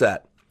mindset.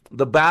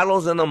 The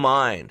battle's in the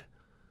mind.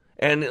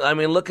 And, I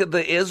mean, look at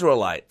the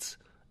Israelites.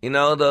 You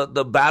know,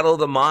 the battle of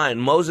the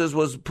mind. Moses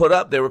was put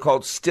up. They were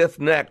called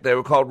stiff-necked. They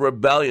were called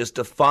rebellious,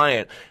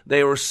 defiant.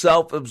 They were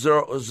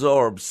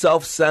self-absorbed,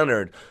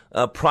 self-centered,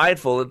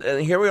 prideful.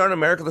 And here we are in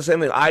America, the same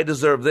thing. I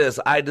deserve this.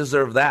 I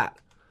deserve that.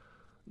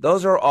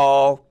 Those are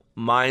all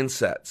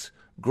mindsets.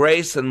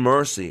 Grace and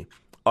mercy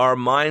are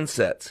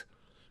mindsets.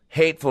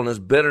 Hatefulness,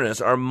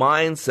 bitterness are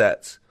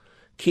mindsets.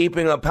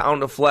 Keeping a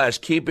pound of flesh,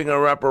 keeping a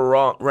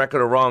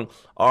record of wrong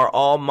are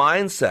all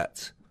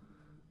mindsets.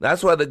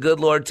 That's why the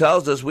good Lord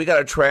tells us we got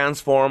to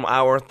transform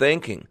our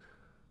thinking.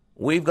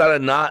 We've got to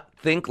not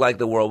think like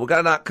the world. We've got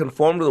to not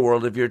conform to the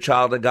world if you're a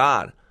child of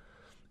God.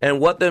 And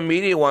what the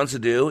media wants to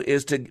do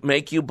is to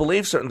make you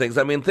believe certain things.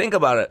 I mean, think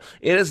about it.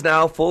 It is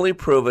now fully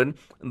proven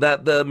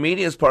that the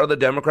media is part of the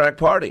Democratic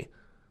Party.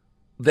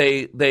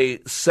 They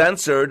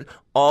censored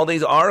all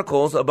these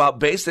articles about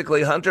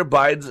basically Hunter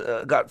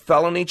Biden's got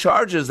felony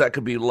charges that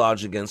could be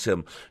lodged against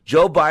him.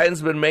 Joe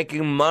Biden's been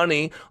making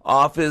money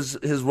off his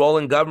role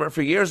in government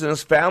for years, and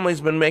his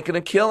family's been making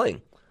a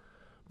killing.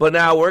 But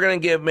now we're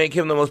going to make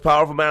him the most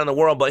powerful man in the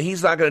world, but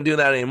he's not going to do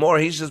that anymore.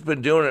 He's just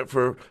been doing it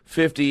for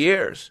 50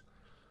 years.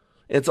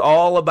 It's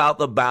all about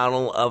the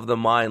battle of the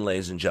mind,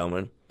 ladies and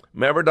gentlemen.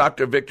 Remember,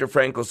 Dr. Viktor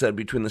Frankl said,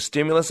 between the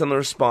stimulus and the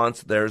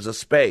response, there's a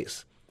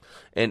space.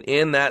 And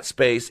in that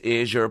space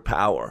is your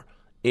power.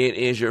 It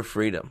is your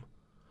freedom.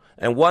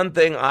 And one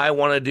thing I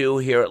want to do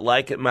here at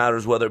Like It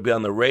Matters, whether it be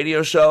on the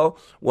radio show,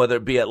 whether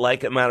it be at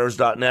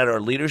likeitmatters.net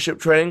or leadership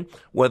training,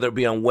 whether it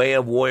be on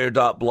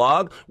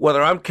wayofwarrior.blog,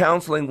 whether I'm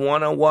counseling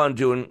one-on-one,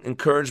 doing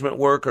encouragement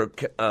work or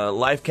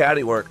life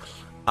caddy work,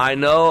 I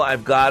know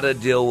I've got to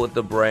deal with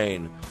the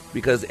brain,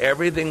 because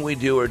everything we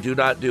do or do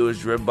not do is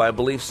driven by a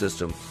belief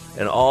system.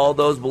 And all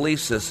those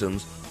belief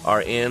systems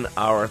are in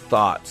our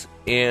thoughts,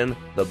 in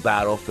the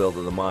battlefield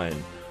of the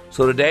mind.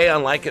 So today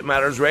on Like It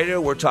Matters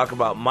Radio, we're talking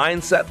about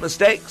mindset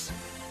mistakes,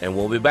 and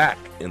we'll be back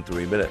in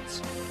 3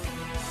 minutes.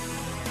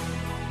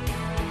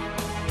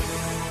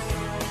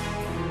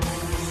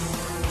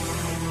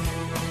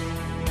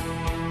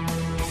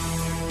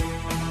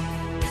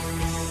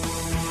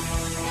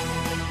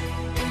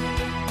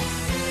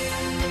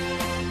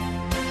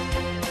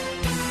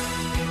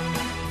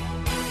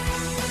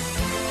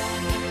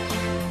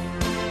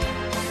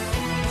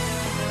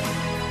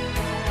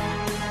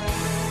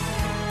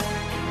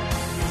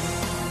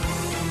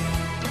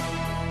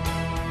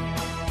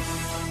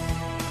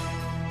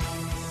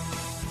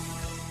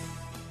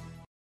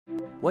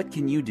 What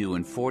can you do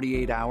in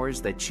 48 hours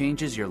that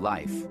changes your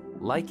life?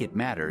 Like It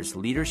Matters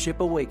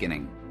Leadership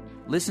Awakening.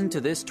 Listen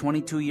to this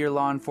 22-year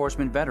law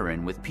enforcement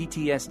veteran with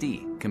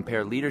PTSD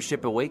compare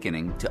Leadership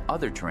Awakening to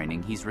other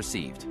training he's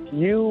received.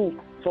 You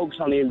focus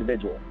on the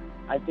individual.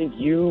 I think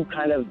you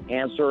kind of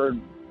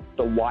answered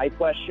the why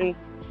question,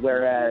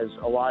 whereas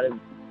a lot of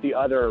the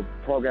other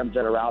programs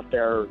that are out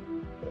there,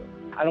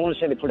 I don't want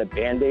to say they put a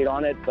Band-Aid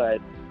on it, but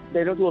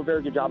they don't do a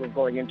very good job of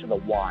going into the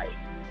why.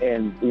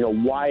 And,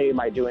 why am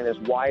I doing this?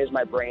 Why is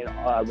my brain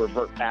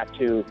revert back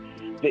to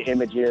the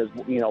images?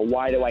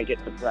 Why do I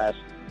get depressed?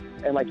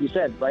 And like you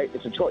said, right,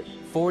 it's a choice.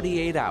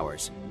 48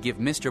 hours. Give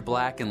Mr.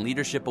 Black and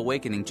Leadership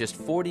Awakening just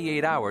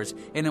 48 hours,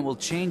 and it will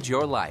change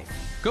your life.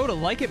 Go to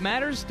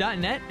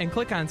likeitmatters.net and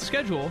click on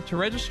Schedule to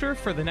register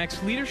for the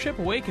next Leadership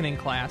Awakening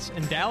class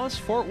in Dallas,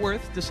 Fort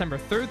Worth, December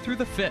 3rd through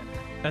the 5th.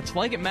 That's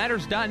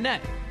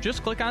likeitmatters.net.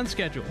 Just click on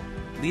Schedule.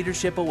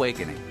 Leadership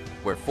Awakening,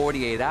 where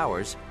 48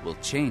 hours will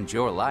change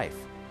your life.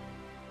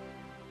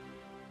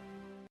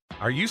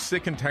 Are you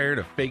sick and tired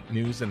of fake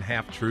news and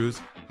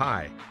half-truths?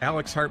 Hi,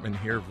 Alex Hartman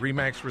here of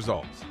RE/MAX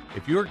Results.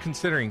 If you are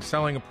considering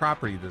selling a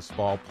property this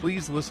fall,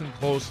 please listen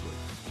closely.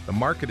 The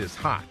market is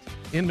hot.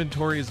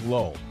 Inventory is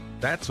low.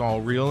 That's all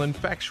real and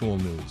factual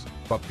news.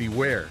 But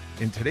beware,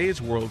 in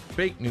today's world,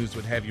 fake news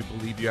would have you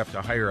believe you have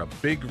to hire a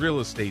big real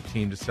estate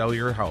team to sell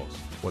your house.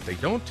 What they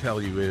don't tell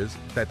you is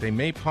that they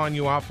may pawn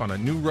you off on a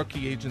new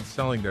rookie agent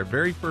selling their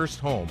very first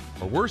home,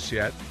 or worse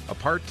yet, a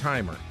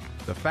part-timer.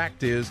 The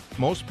fact is,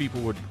 most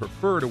people would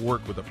prefer to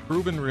work with a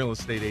proven real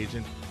estate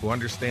agent who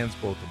understands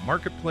both the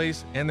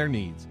marketplace and their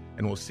needs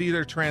and will see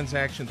their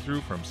transaction through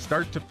from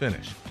start to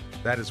finish.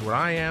 That is what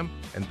I am,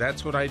 and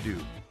that's what I do.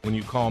 When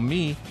you call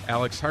me,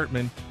 Alex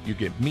Hartman, you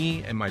get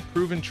me and my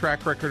proven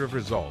track record of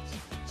results.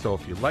 So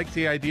if you like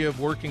the idea of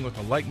working with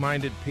a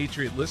like-minded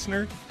Patriot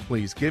listener,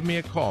 please give me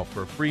a call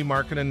for a free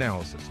market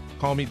analysis.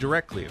 Call me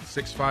directly at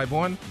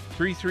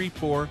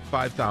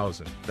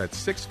 651-334-5000. That's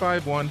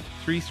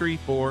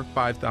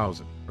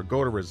 651-334-5000. Or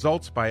go to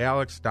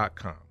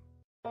resultsbyalex.com.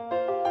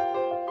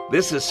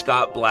 This is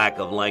Scott Black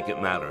of Like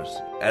It Matters.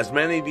 As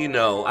many of you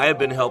know, I have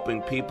been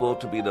helping people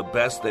to be the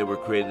best they were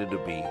created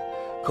to be.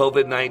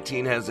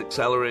 COVID-19 has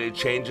accelerated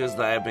changes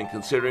that I have been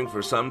considering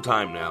for some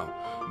time now.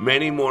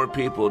 Many more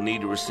people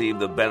need to receive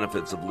the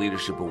benefits of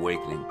Leadership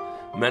Awakening.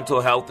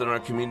 Mental health in our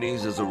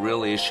communities is a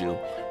real issue.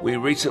 We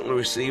recently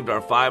received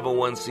our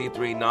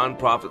 501c3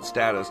 nonprofit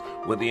status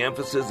with the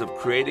emphasis of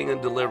creating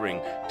and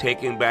delivering,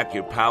 taking back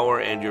your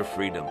power and your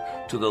freedom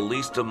to the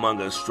least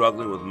among us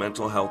struggling with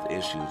mental health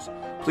issues.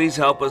 Please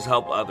help us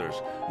help others.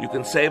 You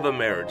can save a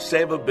marriage,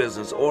 save a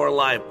business, or a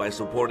life by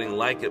supporting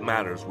Like It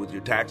Matters with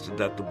your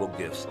tax-deductible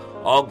gifts.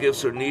 All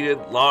gifts are needed,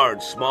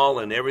 large, small,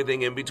 and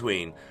everything in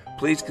between.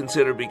 Please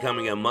consider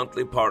becoming a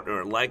monthly partner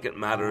at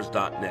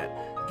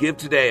likeitmatters.net. Give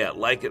today at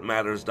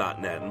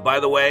likeitmatters.net. And by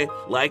the way,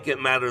 Like It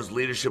Matters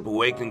Leadership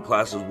Awakening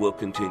classes will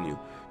continue.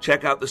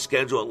 Check out the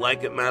schedule at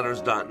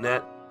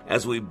likeitmatters.net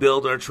as we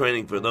build our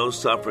training for those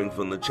suffering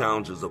from the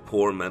challenges of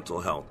poor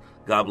mental health.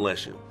 God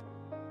bless you.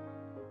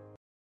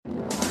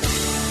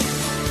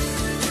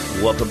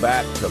 Welcome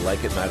back to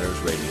Like It Matters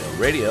Radio.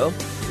 Radio,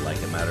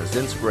 Like It Matters,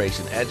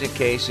 inspiration,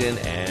 education,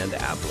 and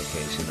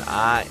application.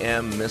 I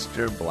am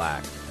Mr.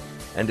 Black.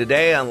 And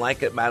today on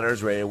Like It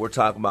Matters Radio, we're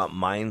talking about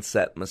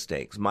mindset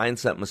mistakes.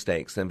 Mindset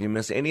mistakes. And if you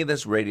miss any of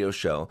this radio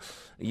show,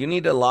 you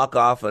need to lock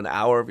off an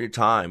hour of your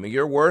time.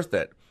 You're worth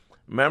it.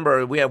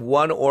 Remember, we have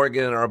one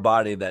organ in our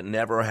body that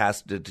never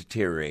has to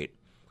deteriorate.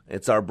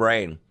 It's our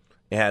brain.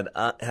 It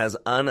has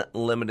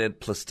unlimited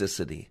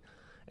plasticity.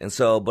 And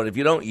so, but if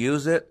you don't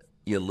use it,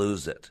 you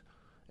lose it.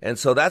 And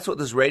so that's what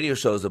this radio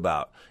show is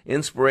about.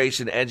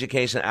 Inspiration,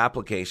 education,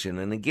 application.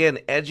 And again,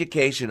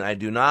 education, I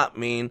do not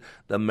mean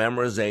the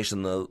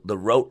memorization, the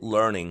rote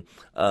learning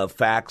of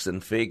facts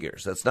and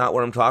figures. That's not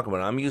what I'm talking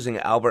about. I'm using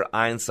Albert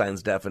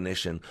Einstein's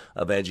definition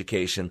of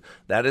education.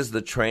 That is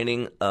the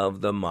training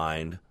of the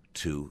mind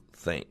to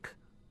think.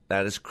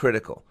 That is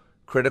critical.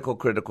 Critical,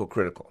 critical,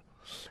 critical.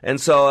 And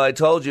so I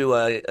told you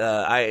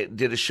I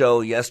did a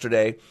show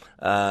yesterday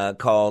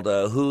called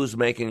Who's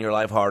Making Your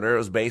Life Harder? It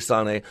was based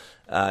on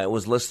I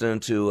was listening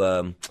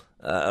to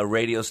a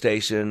radio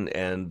station,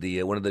 and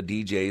one of the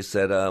DJs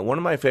said, one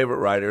of my favorite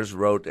writers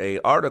wrote a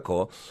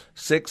article,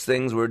 6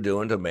 things we're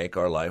doing to make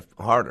our life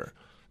harder.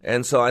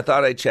 And so I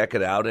thought I'd check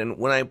it out. And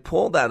when I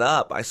pulled that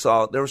up, I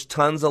saw there was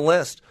tons of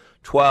lists,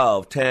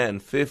 12, 10,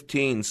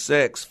 15,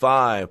 6,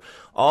 5,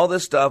 all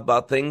this stuff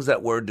about things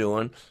that we're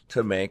doing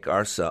to make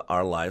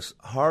our lives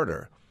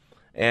harder.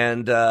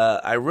 And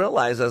I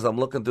realized as I'm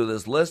looking through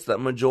this list that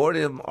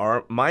majority of them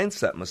are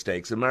mindset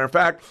mistakes. As a matter of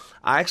fact,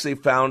 I actually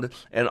found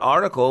an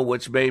article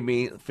which made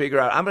me figure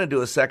out I'm going to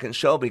do a second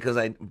show because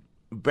I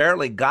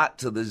barely got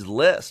to this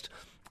list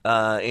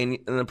in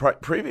the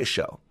previous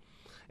show.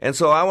 And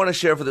so I want to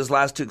share for this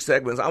last 2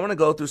 segments, I want to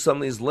go through some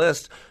of these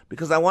lists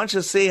because I want you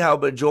to see how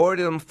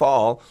majority of them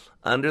fall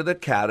under the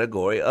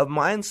category of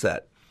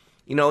mindset.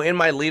 You know, in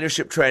my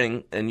leadership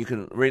training, and you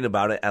can read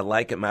about it at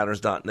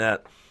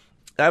likeitmatters.net,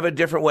 I have a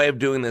different way of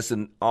doing this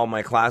in all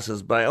my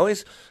classes, but I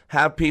always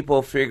have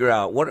people figure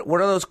out what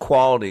are those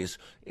qualities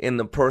in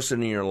the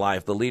person in your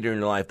life, the leader in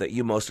your life that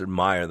you most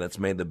admire that's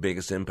made the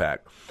biggest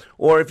impact.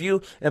 Or if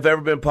you have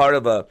ever been part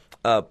of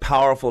a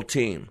powerful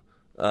team,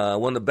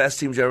 one of the best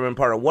teams you've ever been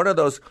part of, what are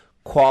those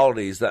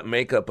qualities that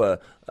make up a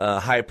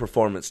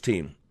high-performance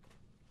team?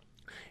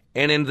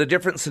 And in the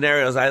different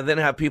scenarios, I then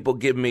have people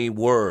give me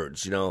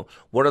words, you know,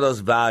 what are those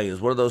values,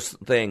 what are those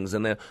things?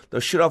 And then they'll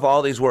shoot off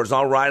all these words.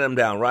 I'll write them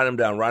down. And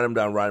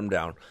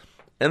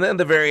then at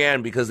the very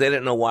end, because they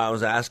didn't know why I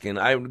was asking,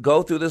 I would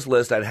go through this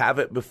list, I'd have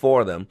it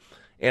before them,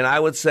 and I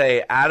would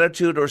say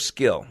attitude or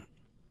skill.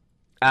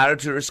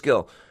 Attitude or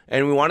skill.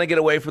 And we want to get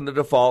away from the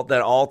default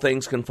that all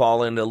things can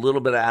fall into a little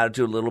bit of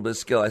attitude, a little bit of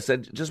skill. I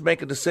said, just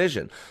make a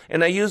decision.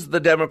 And I used the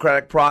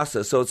democratic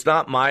process, so it's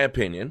not my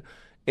opinion,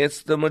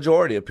 it's the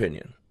majority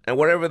opinion. And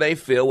whatever they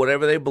feel,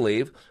 whatever they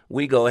believe,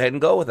 we go ahead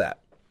and go with that.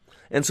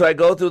 And so I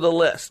go through the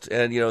list,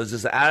 and, you know, is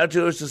this an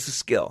attitude or is this a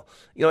skill?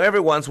 You know, every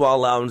once in a while I'll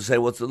allow them to say,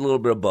 well, it's a little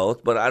bit of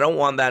both, but I don't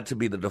want that to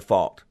be the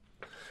default.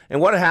 And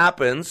what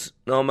happens,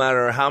 no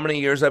matter how many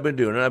years I've been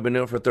doing it, I've been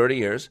doing it for 30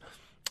 years,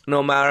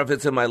 no matter if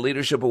it's in my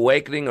leadership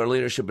awakening or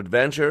leadership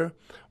adventure,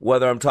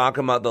 whether I'm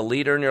talking about the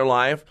leader in your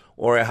life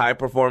or a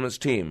high-performance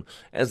team,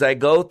 as I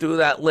go through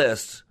that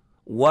list,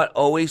 what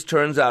always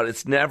turns out,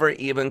 it's never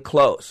even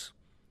close,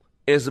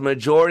 is the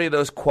majority of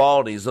those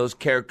qualities, those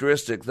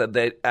characteristics that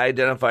they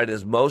identified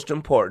as most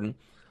important,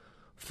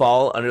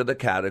 fall under the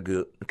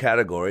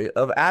category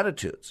of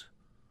attitudes.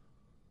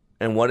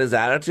 And what is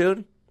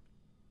attitude?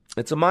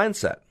 It's a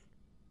mindset.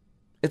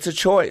 It's a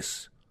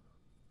choice.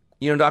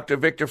 You know, Dr.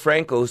 Viktor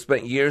Frankl, who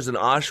spent years in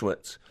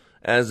Auschwitz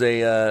as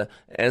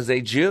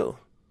a Jew,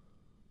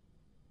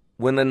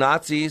 when the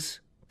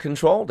Nazis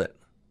controlled it,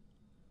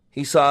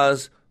 he saw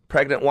his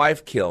pregnant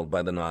wife killed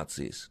by the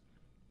Nazis.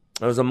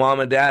 There was a mom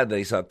and dad that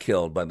he saw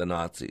killed by the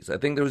Nazis. I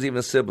think there was even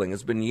a sibling.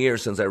 It's been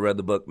years since I read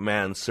the book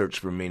Man's Search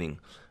for Meaning.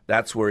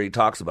 That's where he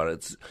talks about it.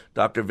 It's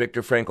Dr.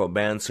 Viktor Frankl,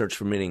 Man's Search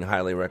for Meaning.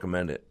 Highly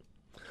recommend it.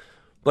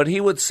 But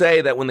he would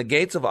say that when the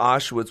gates of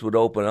Auschwitz would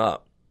open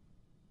up,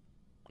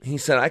 he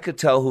said, I could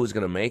tell who was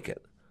going to make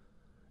it.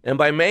 And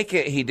by make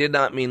it, he did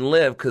not mean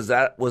live, because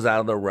that was out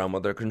of the realm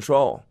of their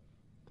control.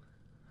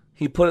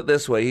 He put it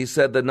this way. He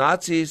said the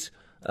Nazis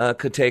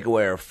could take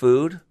away our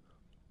food.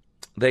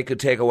 They could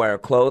take away our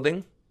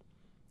clothing.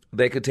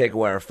 They could take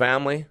away our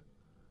family.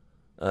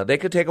 They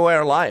could take away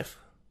our life.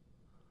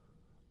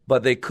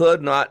 But they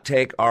could not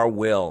take our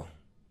will.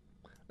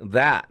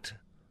 That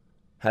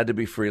had to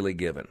be freely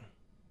given.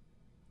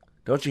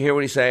 Don't you hear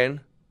what he's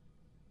saying?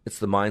 It's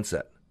the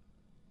mindset.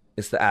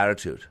 It's the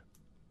attitude.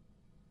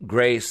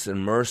 Grace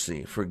and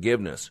mercy,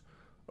 forgiveness,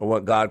 are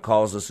what God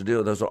calls us to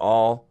do. Those are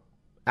all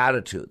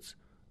attitudes.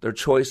 They're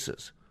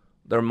choices.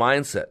 They're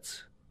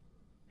mindsets.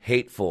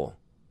 Hateful,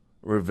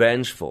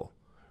 revengeful,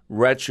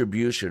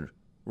 retribution,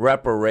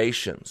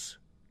 reparations,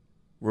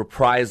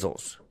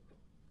 reprisals.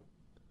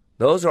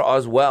 Those are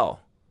as well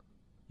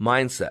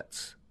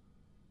mindsets.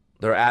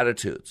 They're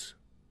attitudes.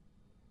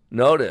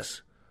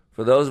 Notice,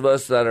 for those of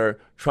us that are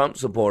Trump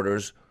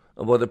supporters,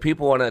 well, the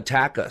people want to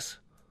attack us.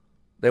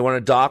 They want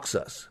to dox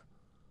us.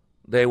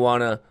 They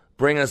want to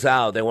bring us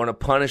out. They want to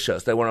punish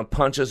us. They want to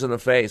punch us in the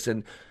face.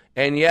 And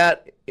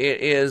yet it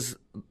is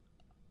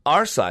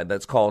our side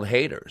that's called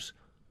haters.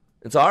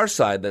 It's our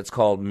side that's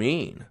called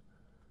mean.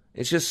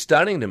 It's just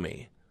stunning to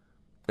me.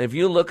 If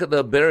you look at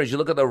the bitterness, you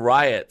look at the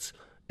riots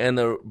and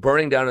the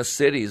burning down of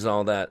cities and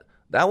all that,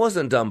 that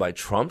wasn't done by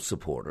Trump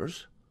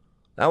supporters.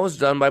 That was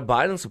done by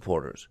Biden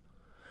supporters.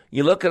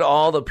 You look at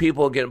all the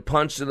people getting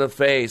punched in the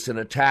face and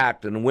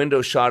attacked and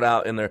windows shot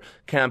out in their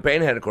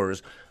campaign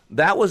headquarters.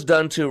 That was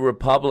done to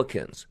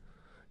Republicans.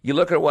 You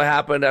look at what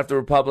happened after the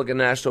Republican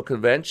National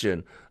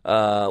Convention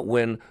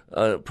when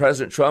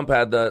President Trump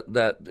had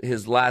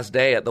his last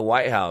day at the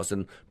White House,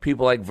 and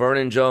people like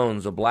Vernon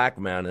Jones, a black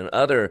man, and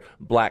other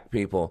black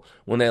people,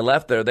 when they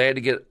left there, they had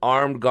to get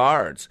armed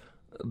guards.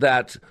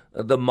 That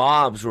the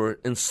mobs were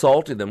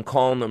insulting them,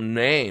 calling them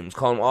names,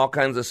 calling them all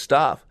kinds of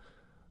stuff.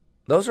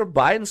 Those are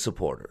Biden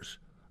supporters.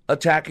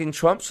 attacking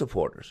Trump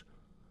supporters.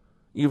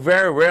 You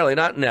very rarely,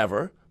 not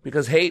never,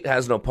 because hate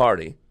has no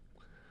party.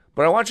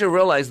 But I want you to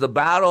realize the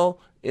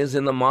battle is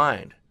in the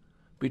mind.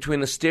 Between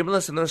the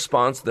stimulus and the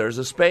response, there's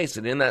a space,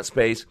 and in that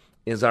space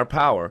is our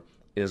power,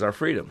 is our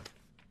freedom.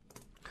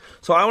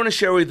 So I want to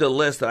share with you the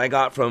list that I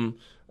got from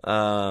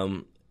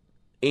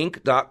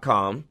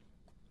Inc.com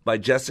by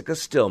Jessica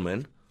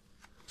Stillman.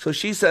 So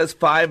she says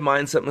 5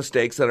 mindset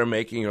mistakes that are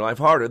making your life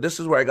harder. This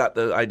is where I got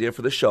the idea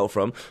for the show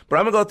from. But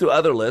I'm going to go through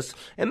other lists.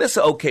 And this is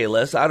an okay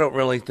list. I don't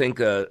really think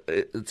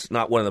it's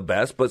not one of the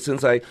best. But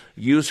since I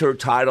use her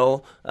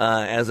title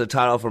as a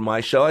title for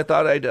my show, I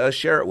thought I'd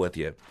share it with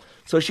you.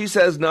 So she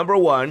says, number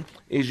 1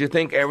 is you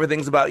think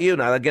everything's about you.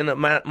 Now, again,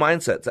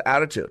 mindset, it's an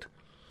attitude.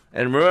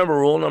 And remember,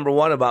 rule number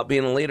 1 about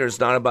being a leader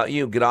is not about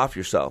you. Get off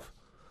yourself.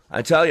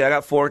 I tell you, I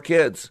got 4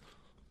 kids.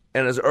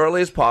 And as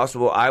early as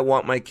possible, I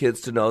want my kids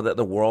to know that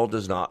the world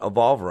does not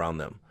evolve around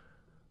them.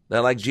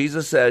 That, like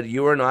Jesus said,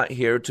 you are not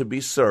here to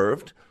be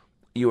served.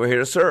 You are here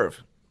to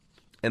serve.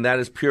 And that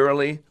is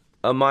purely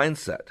a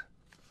mindset.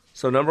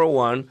 So number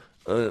 1,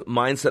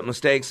 mindset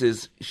mistakes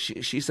is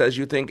she says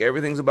you think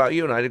everything's about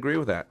you, and I'd agree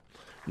with that.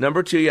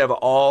 Number 2, you have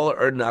all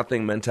or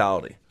nothing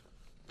mentality,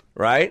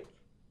 right?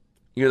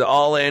 You're the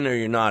all in or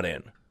you're not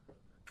in.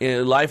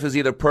 Life is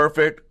either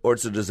perfect or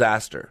it's a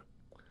disaster.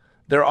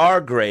 There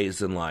are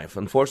grays in life.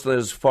 Unfortunately,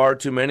 there's far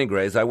too many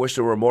grays. I wish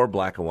there were more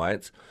black and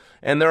whites.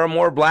 And there are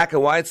more black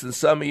and whites than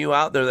some of you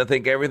out there that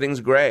think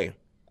everything's gray.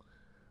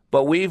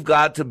 But we've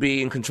got to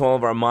be in control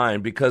of our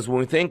mind, because when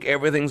we think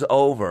everything's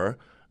over,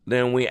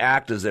 then we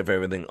act as if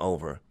everything's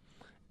over.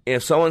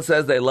 If someone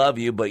says they love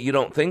you, but you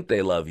don't think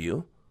they love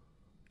you,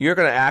 you're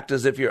going to act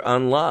as if you're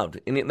unloved.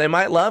 And they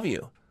might love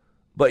you,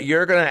 but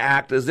you're going to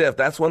act as if.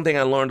 That's one thing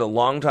I learned a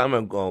long time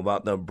ago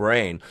about the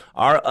brain.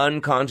 Our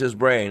unconscious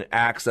brain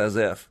acts as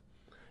if.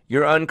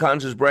 Your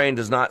unconscious brain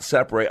does not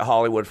separate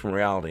Hollywood from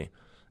reality.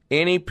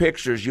 Any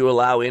pictures you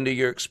allow into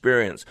your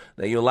experience,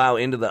 that you allow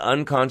into the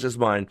unconscious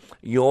mind,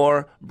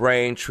 your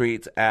brain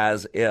treats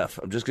as if.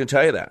 I'm just going to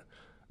tell you that.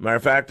 Matter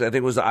of fact, I think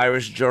it was the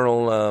Irish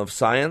Journal of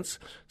Science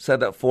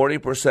said that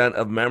 40%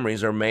 of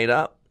memories are made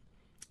up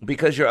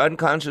because your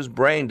unconscious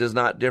brain does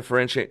not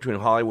differentiate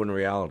between Hollywood and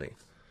reality.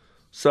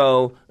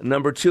 So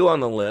number 2 on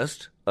the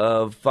list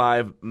of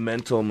 5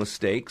 mental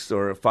mistakes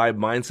or 5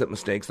 mindset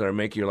mistakes that are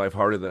making your life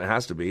harder than it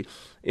has to be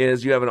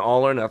is you have an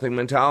all or nothing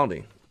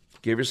mentality.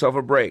 Give yourself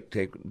a break.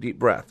 Take a deep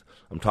breath.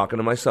 I'm talking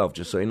to myself,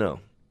 just so you know.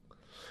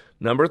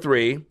 Number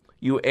 3,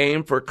 you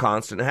aim for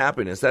constant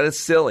happiness. That is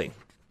silly.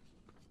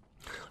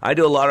 I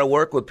do a lot of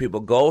work with people,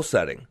 goal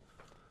setting.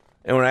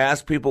 And when I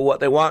ask people what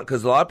they want,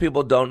 because a lot of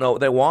people don't know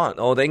what they want.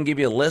 Oh, they can give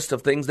you a list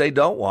of things they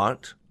don't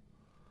want.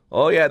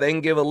 Oh, yeah, they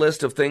can give a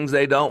list of things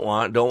they don't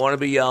want. Don't want to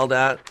be yelled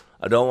at.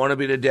 I don't want to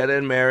be in a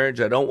dead-end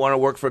marriage. I don't want to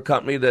work for a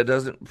company that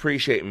doesn't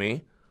appreciate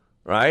me,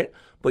 right?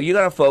 But you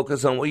got to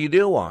focus on what you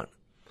do want.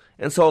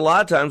 And so a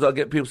lot of times I'll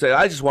get people say,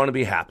 I just want to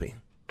be happy.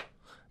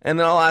 And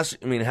then I'll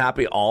ask,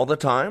 happy all the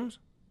time?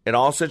 In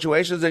all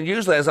situations? And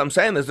usually as I'm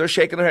saying this, they're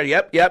shaking their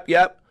head,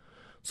 yep.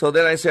 So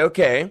then I say,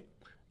 okay,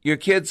 your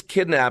kid's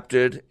kidnapped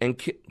and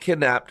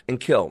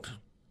killed.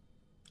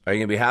 Are you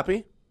going to be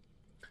happy?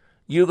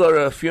 You go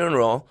to a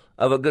funeral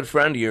of a good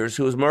friend of yours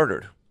who was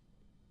murdered.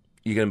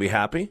 You going to be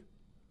happy?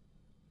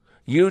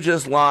 You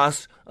just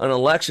lost an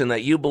election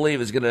that you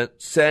believe is going to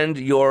send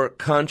your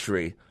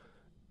country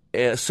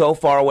so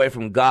far away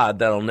from God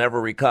that it'll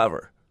never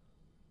recover.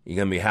 You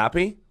going to be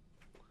happy?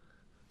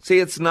 See,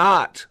 it's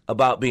not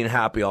about being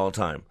happy all the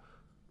time.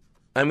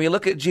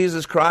 Look at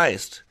Jesus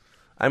Christ.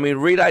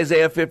 Read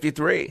Isaiah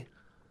 53.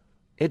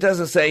 It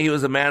doesn't say he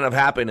was a man of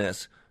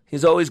happiness.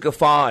 He's always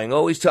guffawing,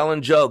 always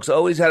telling jokes,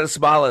 always had a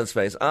smile on his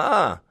face.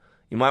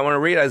 You might want to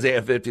read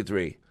Isaiah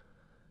 53.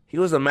 He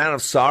was a man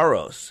of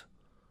sorrows,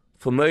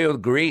 familiar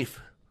with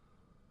grief.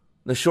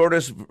 The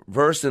shortest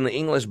verse in the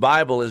English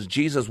Bible is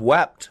Jesus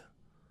wept.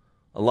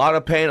 A lot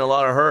of pain, a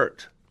lot of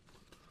hurt.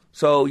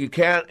 So you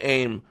can't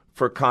aim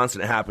for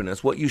constant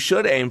happiness. What you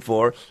should aim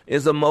for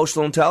is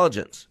emotional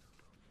intelligence,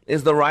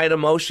 is the right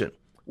emotion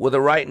with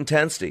the right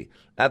intensity,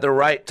 at the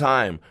right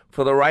time,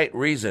 for the right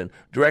reason,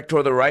 direct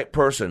toward the right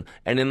person,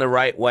 and in the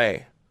right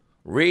way.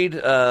 Read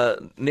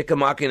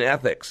Nicomachean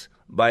Ethics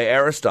by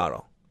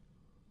Aristotle.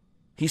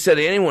 He said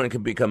anyone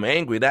can become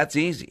angry. That's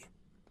easy.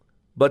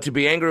 But to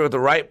be angry with the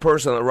right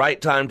person at the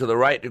right time, to the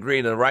right degree,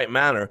 in the right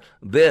manner,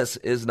 this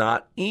is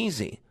not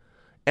easy.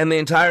 And the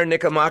entire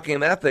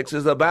Nicomachean Ethics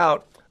is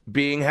about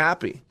being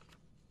happy.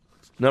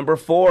 Number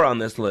 4 on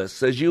this list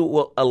says you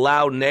will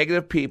allow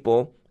negative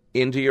people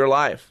into your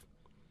life.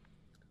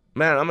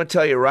 Man, I'm going to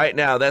tell you right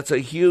now, that's a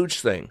huge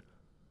thing.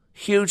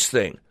 Huge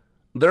thing.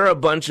 There are a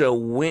bunch of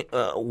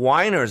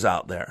whiners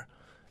out there.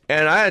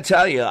 And I got to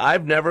tell you,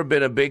 I've never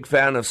been a big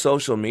fan of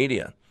social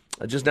media.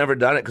 I just never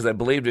done it because I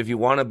believed if you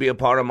want to be a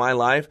part of my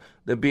life,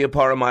 then be a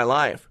part of my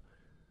life.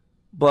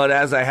 But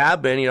as I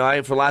have been,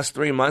 for the last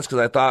 3 months, because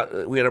I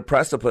thought we had a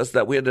precipice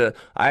that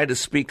I had to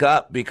speak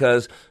up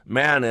because,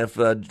 man, if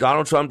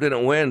Donald Trump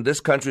didn't win,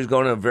 this country's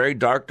going in a very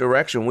dark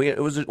direction. It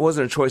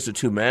wasn't a choice of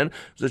 2 men.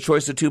 It was a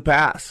choice of 2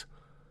 paths.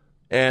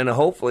 And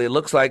hopefully it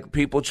looks like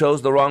people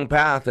chose the wrong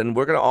path, and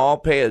we're going to all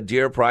pay a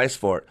dear price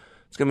for it.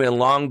 It's going to be a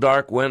long,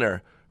 dark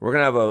winter.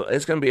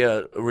 It's going to be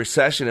a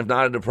recession, if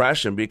not a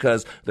depression,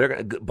 because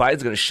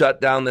Biden's going to shut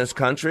down this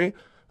country.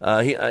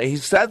 He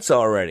said so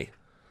already.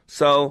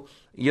 So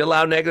you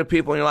allow negative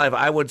people in your life.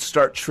 I would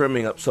start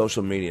trimming up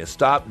social media.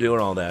 Stop doing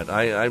all that.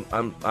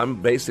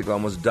 I'm basically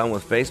almost done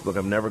with Facebook.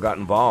 I've never got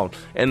involved.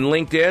 And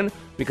LinkedIn,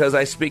 because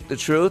I speak the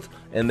truth,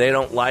 and they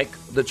don't like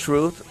the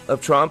truth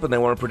of Trump, and they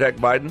want to protect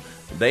Biden,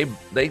 they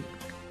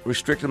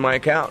restricted my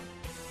account.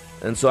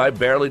 And so I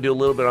barely do a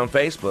little bit on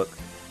Facebook,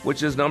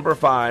 which is number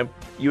 5.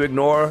 You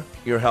ignore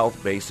your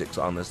health basics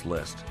on this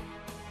list.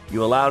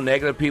 You allow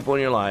negative people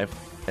in your life,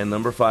 and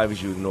number 5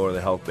 is you ignore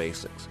the health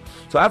basics.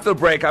 So after the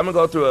break, I'm going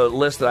to go through a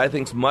list that I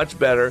think is much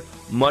better,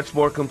 much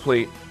more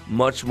complete,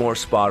 much more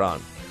spot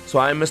on. So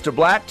I'm Mr.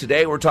 Black.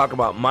 Today we're talking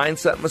about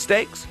mindset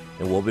mistakes,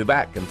 and we'll be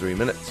back in 3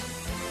 minutes.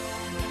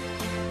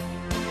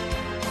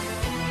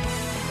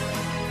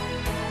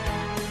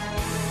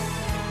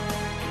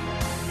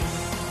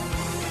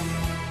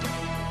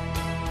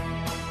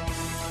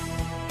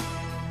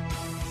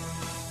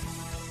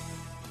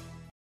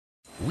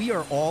 We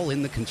are all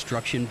in the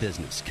construction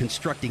business,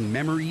 constructing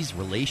memories,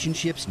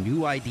 relationships,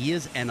 new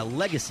ideas, and a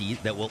legacy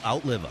that will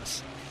outlive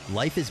us.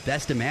 Life is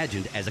best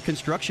imagined as a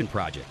construction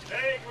project.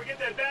 Hey, can we get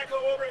that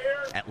backhoe over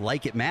here? At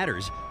Like It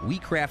Matters, we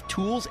craft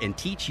tools and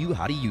teach you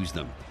how to use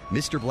them.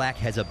 Mr. Black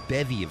has a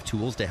bevy of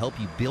tools to help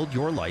you build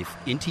your life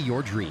into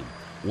your dream.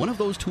 One of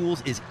those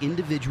tools is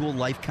individual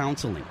life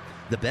counseling.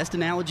 The best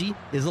analogy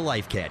is a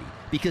life caddy,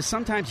 because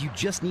sometimes you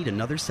just need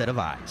another set of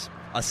eyes.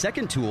 A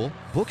second tool,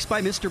 Books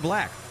by Mr.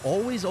 Black,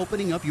 always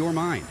opening up your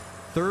mind.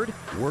 Third,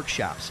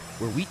 workshops,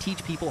 where we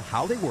teach people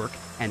how they work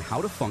and how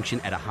to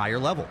function at a higher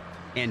level.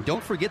 And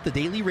don't forget the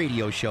daily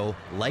radio show,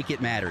 Like It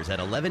Matters,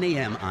 at 11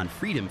 a.m. on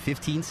Freedom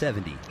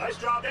 1570. Nice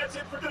job. That's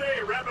it for today.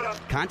 Wrap it up.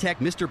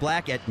 Contact Mr.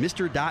 Black at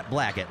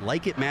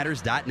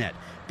mr.black@likeitmatters.net.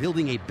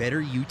 Building a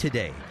better you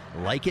today.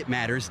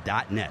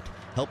 Likeitmatters.net.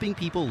 Helping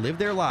people live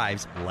their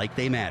lives like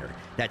they matter.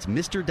 That's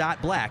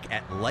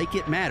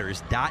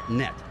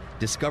mr.black@likeitmatters.net.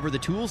 Discover the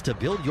tools to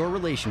build your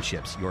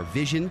relationships, your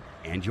vision,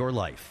 and your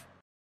life.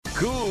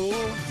 Cool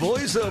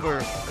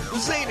voiceover.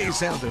 Zany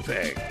sound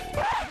effect.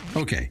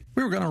 Okay,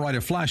 we were going to write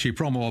a flashy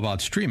promo about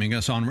streaming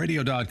us on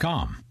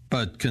radio.com.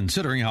 But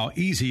considering how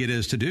easy it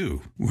is to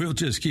do, we'll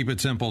just keep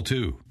it simple,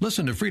 too.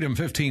 Listen to Freedom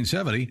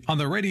 1570 on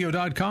the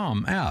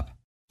radio.com app.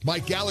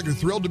 Mike Gallagher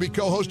thrilled to be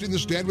co-hosting the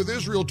Stand With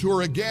Israel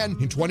tour again.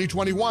 In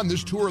 2021,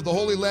 this tour of the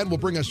Holy Land will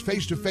bring us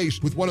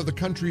face-to-face with one of the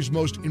country's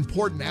most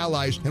important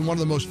allies and one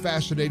of the most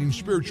fascinating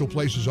spiritual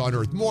places on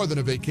earth. More than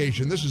a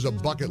vacation, this is a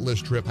bucket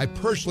list trip. I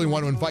personally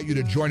want to invite you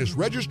to join us.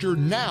 Register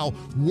now,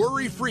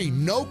 worry-free,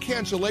 no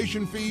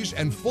cancellation fees,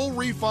 and full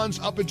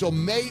refunds up until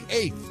May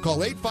 8th. Call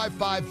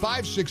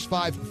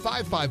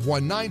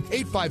 855-565-5519,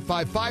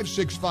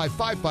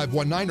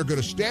 855-565-5519, or go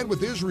to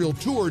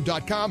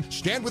standwithisraeltour.com,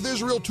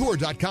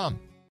 standwithisraeltour.com.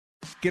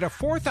 Get a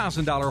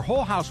 $4,000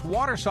 whole house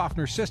water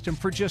softener system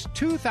for just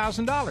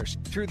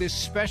 $2,000 through this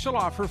special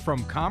offer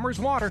from Commerce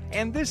Water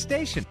and this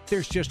station.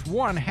 There's just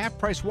one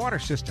half-price water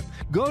system.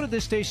 Go to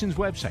this station's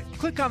website,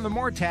 click on the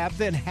More tab,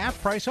 then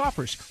half-price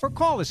offers, or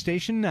call the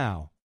station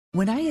now.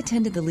 When I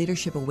attended the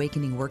Leadership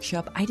Awakening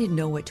workshop, I didn't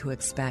know what to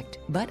expect,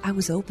 but I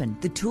was open.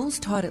 The tools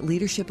taught at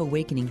Leadership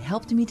Awakening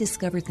helped me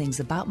discover things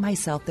about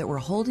myself that were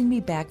holding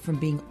me back from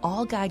being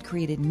all God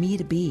created me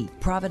to be.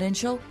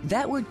 Providential?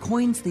 That word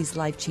coins these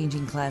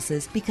life-changing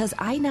classes because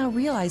I now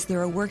realize there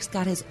are works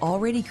God has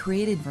already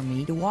created for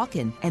me to walk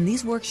in, and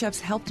these workshops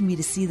helped me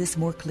to see this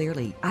more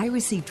clearly. I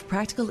received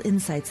practical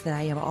insights that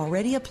I am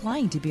already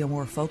applying to be a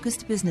more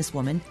focused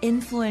businesswoman,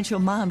 influential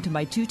mom to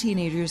my 2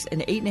 teenagers,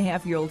 an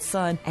 8.5-year-old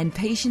son, and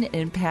patient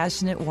and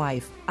passionate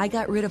wife. I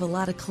got rid of a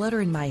lot of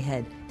clutter in my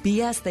head.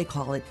 BS, they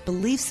call it,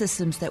 belief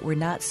systems that were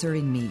not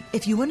serving me.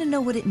 If you want to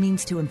know what it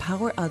means to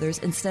empower others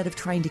instead of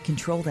trying to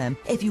control them,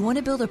 if you want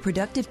to build a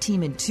productive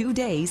team in 2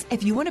 days,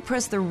 if you want to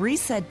press the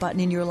reset button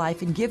in your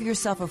life and give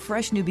yourself a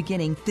fresh new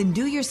beginning, then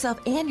do yourself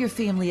and your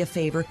family a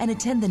favor and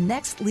attend the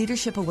next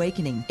Leadership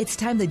Awakening. It's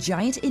time the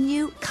giant in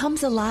you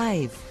comes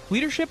alive.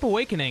 Leadership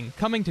Awakening,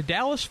 coming to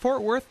Dallas,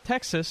 Fort Worth,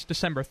 Texas,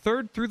 December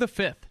 3rd through the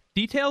 5th.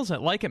 Details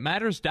at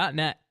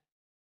likeitmatters.net.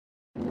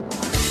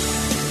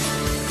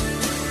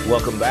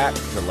 Welcome back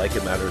to Like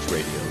It Matters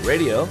Radio.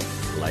 Radio,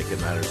 like it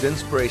matters,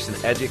 inspiration,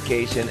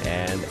 education,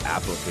 and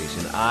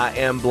application. I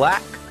am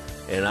Black,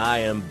 and I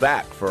am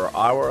back for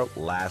our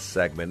last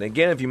segment.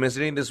 Again, if you miss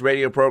any of this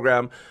radio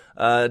program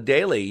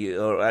daily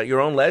or at your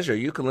own leisure,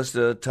 you can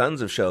listen to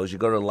tons of shows. You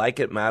go to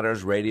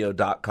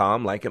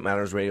likeitmattersradio.com,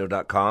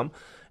 likeitmattersradio.com,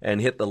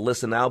 and hit the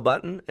Listen Now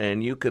button,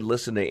 and you could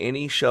listen to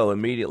any show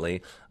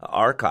immediately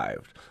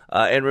archived.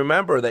 And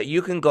remember that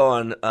you can go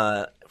on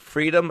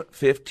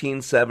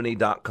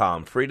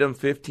freedom1570.com,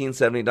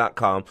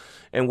 freedom1570.com,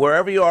 and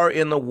wherever you are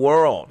in the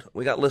world,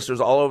 we got listeners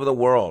all over the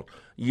world,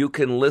 you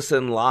can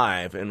listen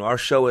live, and our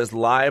show is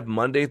live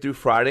Monday through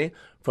Friday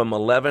from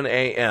 11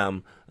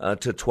 a.m.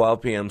 To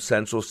 12 p.m.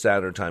 Central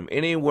Standard Time,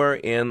 anywhere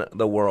in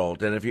the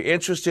world. And if you're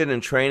interested in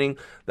training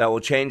that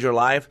will change your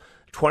life,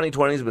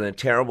 2020 has been a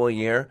terrible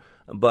year.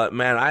 But,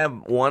 man, I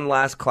have one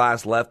last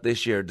class left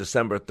this year,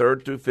 December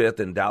 3rd through 5th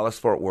in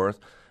Dallas-Fort Worth.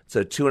 It's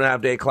a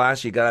 2.5-day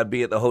class. You got to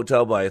be at the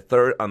hotel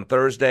on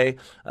Thursday,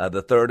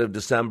 the 3rd of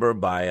December.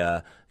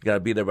 You got to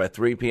be there by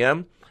 3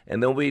 p.m.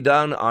 And then we'll be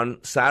done on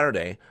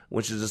Saturday,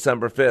 which is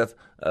December 5th,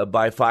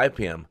 by 5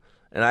 p.m.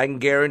 And I can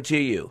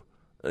guarantee you,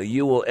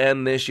 you will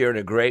end this year in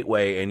a great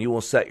way, and you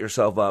will set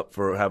yourself up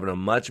for having a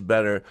much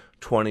better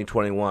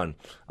 2021.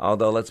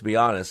 Although, let's be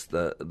honest,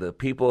 the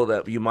people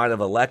that you might have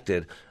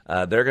elected,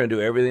 they're going to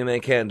do everything they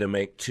can to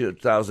make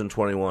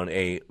 2021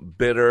 a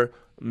bitter,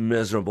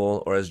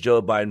 miserable, or as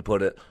Joe Biden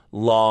put it,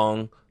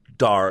 long,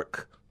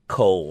 dark,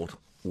 cold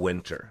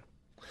winter.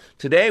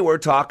 Today we're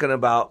talking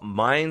about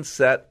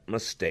mindset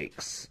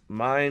mistakes.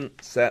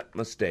 Mindset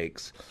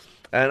mistakes.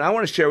 And I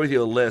want to share with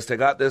you a list. I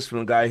got this from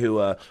a guy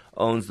who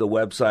owns the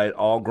website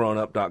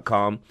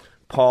allgrownup.com,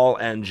 Paul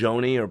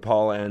Angione or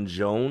Paul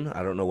Angione.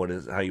 I don't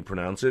know how you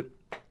pronounce it.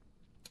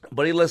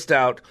 But he lists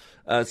out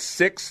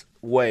 6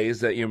 ways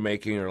that you're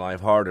making your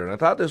life harder. And I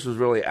thought this was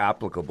really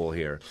applicable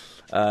here.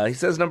 He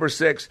says, number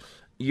 6,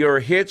 you're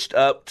hitched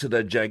up to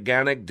the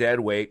gigantic dead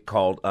weight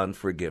called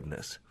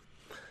unforgiveness.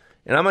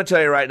 And I'm going to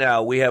tell you right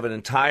now, we have an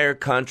entire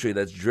country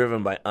that's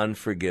driven by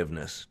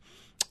unforgiveness.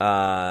 So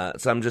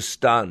I'm just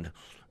stunned.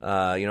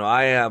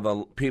 I have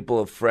people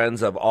of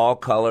friends of all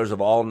colors,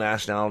 of all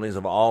nationalities,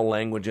 of all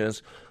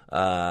languages.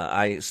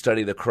 I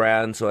study the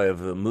Quran, so I have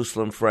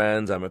Muslim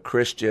friends. I'm a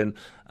Christian,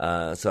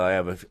 so I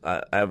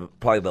have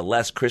probably the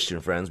less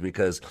Christian friends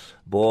because,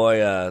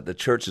 boy, the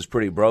church is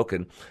pretty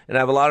broken. And I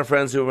have a lot of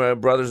friends who are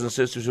brothers and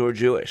sisters who are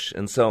Jewish.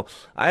 And so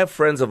I have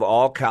friends of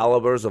all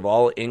calibers, of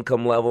all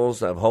income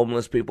levels. I have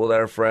homeless people that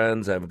are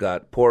friends. I've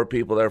got poor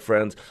people that are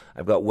friends.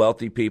 I've got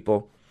wealthy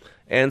people.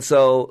 And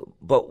so,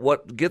 but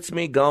what gets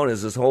me going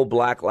is this whole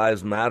Black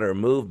Lives Matter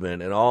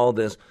movement and all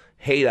this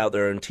hate out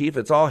there. Antifa,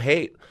 it's all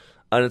hate.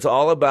 And it's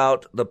all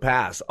about the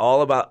past,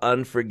 all about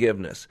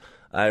unforgiveness.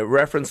 I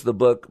referenced the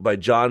book by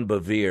John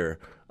Bevere,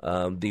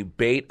 The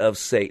Bait of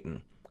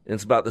Satan.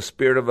 It's about the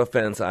spirit of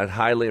offense. I'd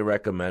highly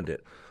recommend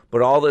it.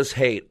 But all this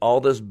hate,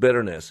 all this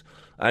bitterness,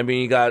 I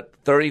mean, you got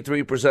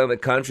 33% of the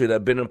country that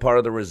have been a part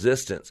of the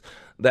resistance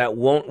that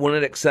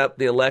wouldn't accept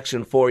the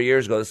election 4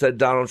 years ago. They said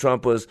Donald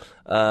Trump was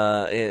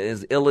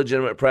is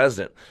illegitimate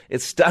president.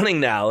 It's stunning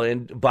now,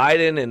 and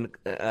Biden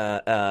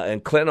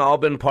and Clinton all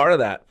been part of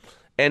that.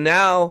 And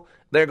now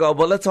they're going,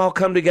 but let's all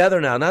come together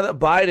now. Now that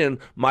Biden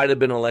might have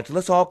been elected,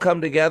 let's all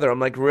come together.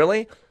 I'm like,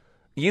 really?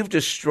 You've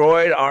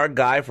destroyed our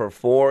guy for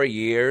 4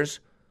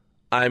 years?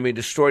 I mean,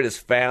 destroyed his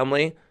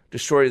family,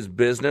 destroyed his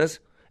business,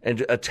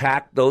 and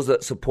attacked those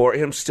that support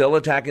him, still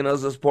attacking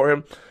those that support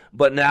him.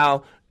 But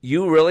now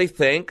you really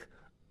think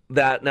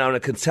that now in a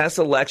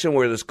contested election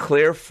where there's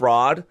clear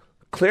fraud,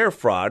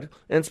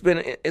 and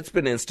it's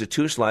been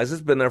institutionalized,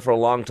 it's been there for a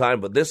long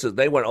time, but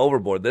they went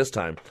overboard this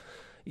time.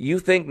 You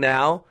think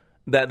now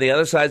that the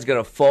other side's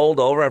going to fold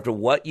over after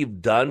what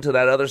you've done to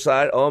that other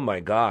side? Oh my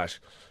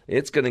gosh,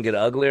 it's going to get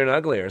uglier and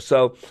uglier.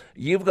 So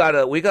we got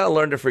to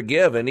learn to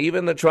forgive, and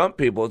even the Trump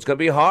people, it's going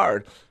to be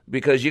hard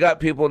because you got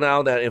people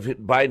now that if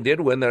Biden did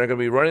win, that are going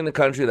to be running the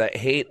country that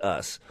hate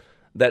us,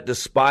 that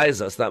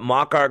despise us, that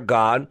mock our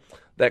God,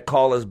 that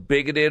call us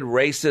bigoted,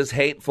 racist,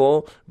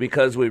 hateful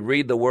because we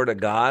read the Word of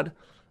God.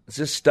 It's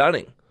just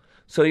stunning.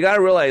 So you got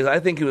to realize, I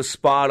think he was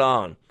spot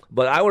on.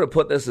 But I would have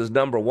put this as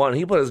number 1.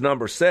 He put as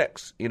number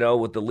 6,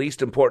 with the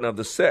least important of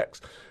the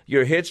 6.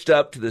 You're hitched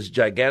up to this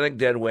gigantic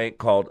dead weight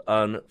called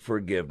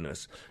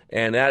unforgiveness.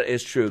 And that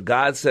is true.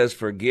 God says,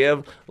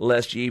 forgive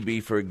lest ye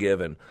be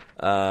forgiven.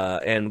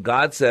 And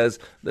God says,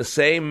 the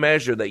same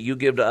measure that you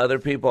give to other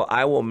people,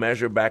 I will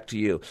measure back to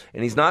you.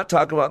 And he's not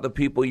talking about the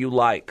people you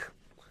like.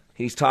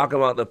 He's talking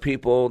about the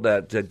people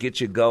that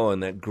get you going,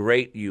 that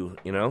grate you,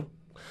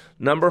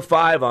 Number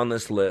 5 on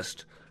this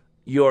list,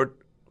 you're,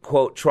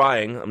 quote,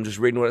 trying, I'm just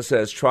reading what it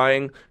says,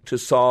 trying to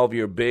solve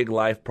your big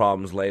life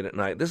problems late at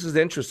night. This is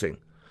interesting.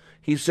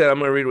 He said, I'm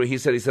going to read what he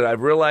said. He said,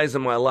 I've realized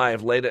in my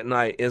life late at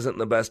night isn't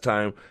the best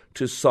time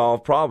to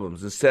solve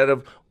problems.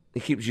 He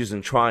keeps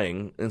using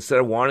trying, instead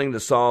of wanting to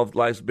solve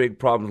life's big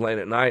problems late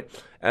at night,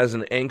 as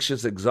an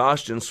anxious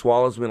exhaustion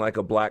swallows me like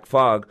a black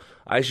fog,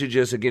 I should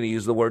just, again,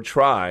 use the word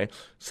try,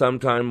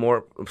 something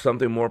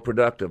more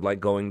productive, like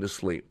going to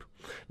sleep.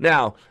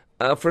 Now,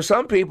 for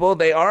some people,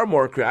 they are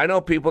more creative. I know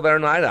people that are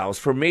night owls.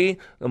 For me,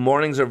 the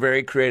mornings are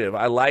very creative.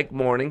 I like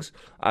mornings.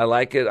 I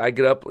like it. I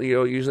get up,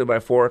 usually by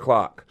 4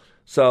 o'clock.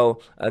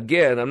 So,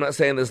 again, I'm not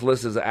saying this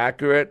list is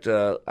accurate.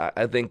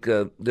 I think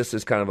this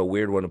is kind of a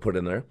weird one to put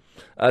in there.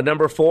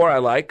 Number 4, I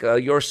like,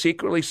 you're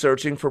secretly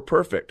searching for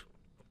perfect.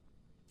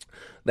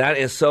 That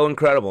is so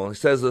incredible. He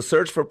says the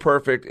search for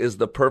perfect is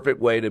the perfect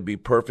way to be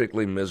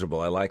perfectly miserable.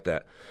 I like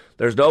that.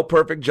 There's no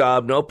perfect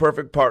job, no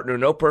perfect partner,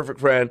 no perfect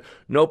friend,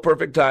 no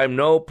perfect time,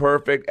 no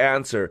perfect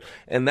answer.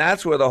 And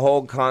that's where the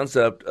whole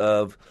concept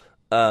of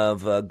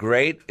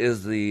great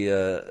is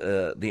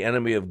the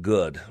enemy of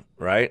good,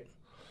 right?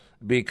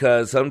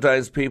 because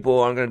sometimes people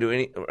aren't going to do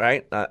any,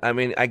 right? I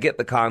mean, I get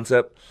the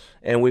concept,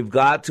 and we've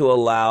got to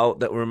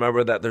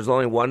remember that there's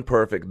only one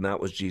perfect, and that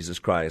was Jesus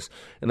Christ.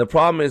 And the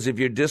problem is, if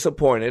you're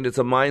disappointed, it's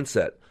a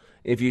mindset.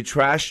 If you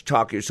trash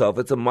talk yourself,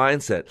 it's a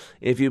mindset.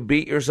 If you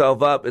beat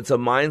yourself up, it's a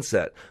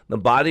mindset. The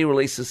body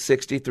releases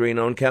 63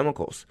 known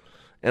chemicals,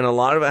 and a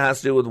lot of it has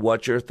to do with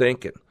what you're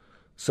thinking.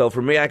 So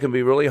for me, I can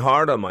be really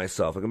hard on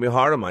myself. I can be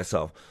hard on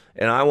myself,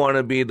 and I want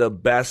to be the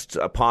best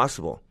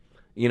possible.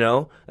 You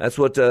know, that's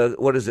what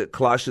is it?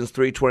 Colossians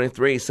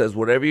 3:23 says,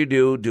 whatever you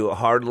do, do it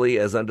heartily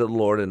as unto the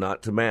Lord and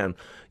not to man.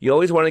 You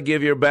always want to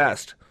give your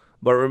best.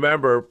 But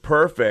remember,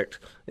 perfect,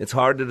 it's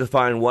hard to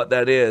define what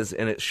that is,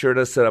 and it sure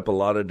does set up a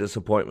lot of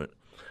disappointment.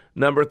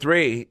 Number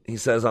 3, he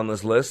says on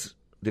this list,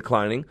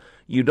 declining,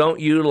 you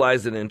don't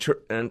utilize an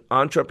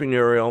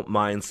entrepreneurial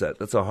mindset.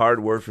 That's a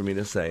hard word for me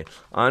to say.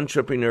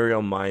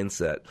 Entrepreneurial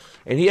mindset.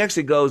 And he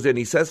actually goes in,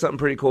 he says something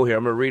pretty cool here.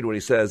 I'm going to read what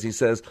he says. He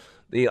says,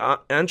 the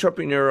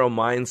entrepreneurial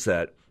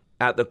mindset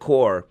at the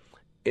core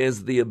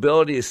is the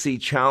ability to see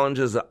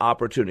challenges as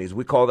opportunities.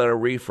 We call that a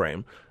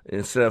reframe.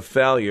 Instead of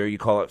failure, you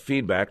call it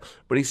feedback.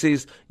 But he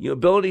sees your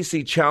ability to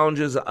see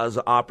challenges as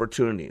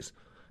opportunities.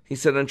 He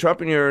said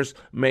entrepreneurs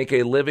make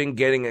a living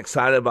getting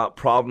excited about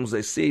problems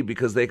they see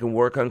because they can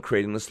work on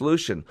creating the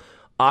solution.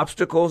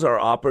 Obstacles are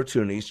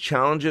opportunities.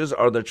 Challenges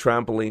are the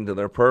trampoline to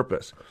their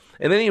purpose.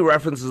 And then he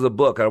references a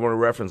book. I want to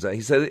reference that.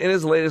 He said in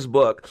his latest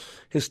book,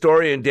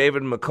 historian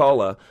David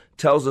McCullough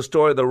tells the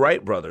story of the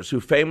Wright brothers, who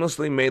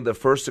famously made the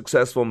first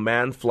successful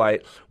manned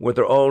flight with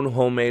their own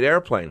homemade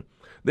airplane.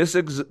 This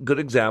is a good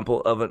example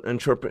of an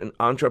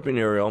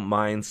entrepreneurial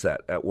mindset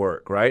at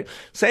work, right?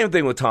 Same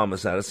thing with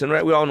Thomas Edison,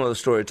 right? We all know the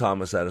story of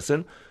Thomas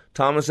Edison.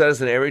 Thomas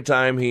Edison, every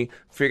time he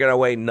figured out a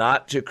way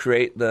not to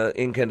create the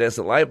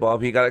incandescent light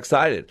bulb, he got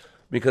excited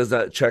because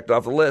that checked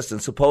off the list.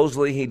 And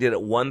supposedly he did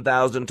it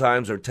 1,000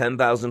 times or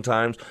 10,000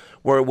 times,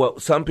 where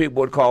what some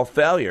people would call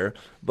failure,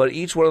 but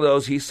each one of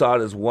those he saw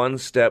it as one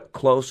step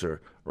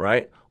closer,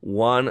 right?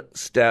 One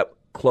step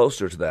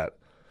closer to that.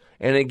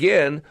 And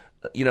again,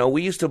 you know,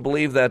 we used to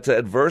believe that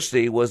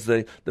adversity was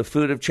the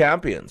food of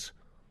champions,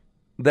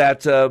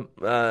 that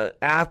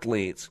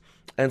athletes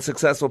and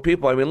successful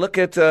people. I mean, look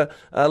at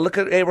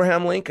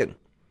Abraham Lincoln.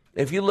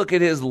 If you look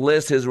at his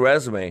list, his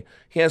resume,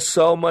 he has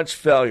so much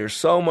failure,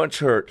 so much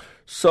hurt,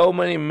 so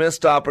many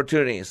missed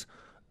opportunities.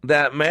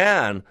 That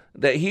man,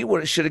 that he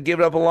should have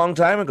given up a long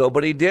time ago,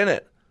 but he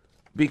didn't,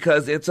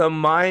 because it's a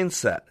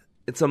mindset.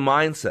 It's a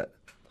mindset.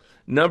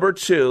 Number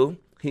 2,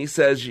 he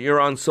says you're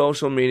on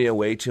social media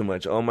way too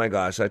much. Oh my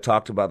gosh, I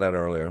talked about that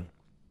earlier.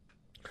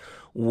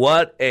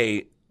 What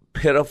a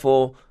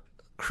pitiful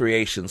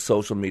creation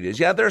social media is.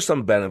 Yeah, there's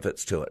some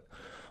benefits to it.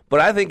 But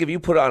I think if you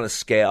put it on a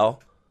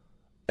scale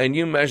and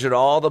you measured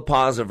all the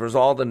positives,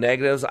 all the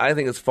negatives, I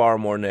think it's far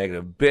more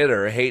negative.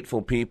 Bitter,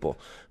 hateful people.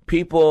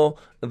 People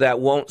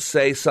that won't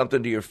say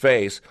something to your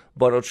face,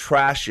 but will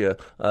trash you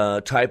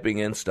typing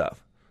in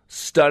stuff.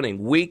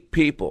 Stunning, weak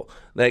people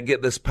that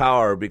get this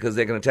power because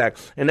they can attack.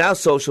 And now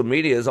social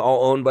media is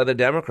all owned by the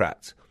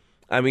Democrats.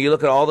 I mean, you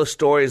look at all the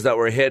stories that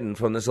were hidden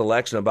from this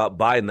election about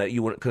Biden that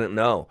you couldn't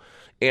know.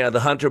 And the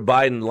Hunter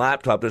Biden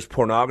laptop, there's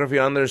pornography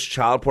on there, there's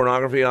child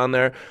pornography on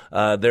there,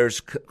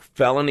 there's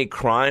felony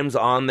crimes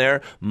on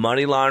there,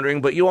 money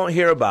laundering, but you won't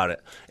hear about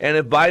it. And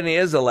if Biden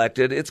is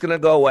elected, it's going to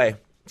go away.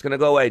 It's going to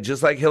go away,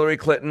 just like Hillary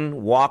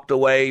Clinton walked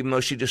away even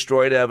though she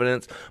destroyed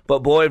evidence. But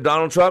boy, if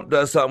Donald Trump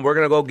does something, we're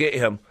going to go get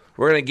him.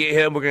 We're going to get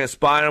him. We're going to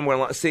spy on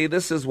him. See,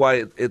 this is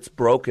why it's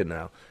broken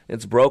now.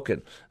 It's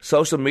broken.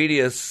 Social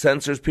media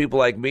censors people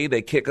like me.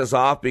 They kick us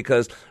off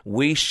because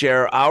we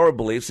share our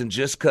beliefs. And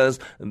just because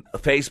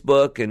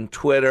Facebook and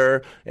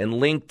Twitter and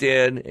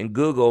LinkedIn and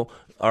Google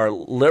are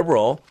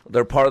liberal,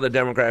 they're part of the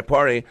Democratic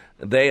Party,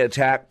 they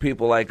attack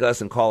people like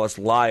us and call us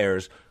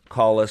liars,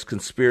 call us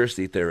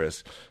conspiracy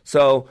theorists.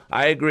 So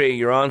I agree,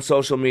 you're on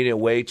social media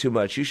way too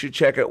much. You should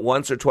check it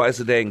once or twice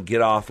a day and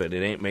get off it.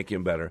 It ain't making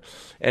it better.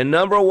 And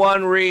number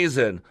one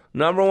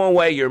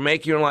way you're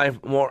making your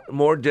life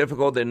more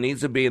difficult than it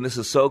needs to be, and this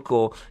is so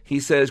cool, he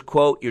says,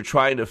 quote, you're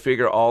trying to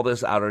figure all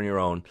this out on your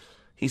own.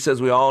 He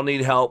says we all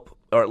need help,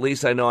 or at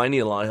least I know I need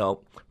a lot of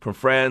help, from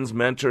friends,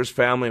 mentors,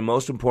 family, and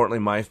most importantly,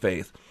 my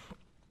faith.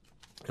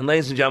 And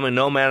ladies and gentlemen,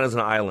 no man is an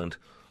island,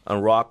 a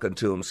rock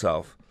unto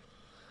himself.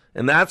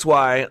 And that's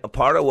why a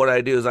part of what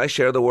I do is I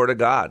share the Word of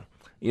God.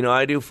 You know,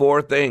 I do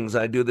 4 things.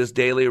 I do this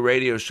daily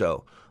radio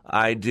show.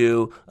 I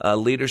do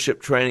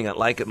leadership training at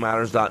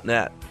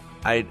likeitmatters.net.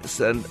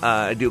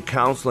 I do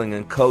counseling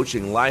and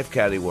coaching, life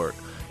caddy work.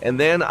 And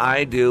then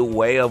I do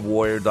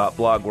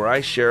wayofwarrior.blog, where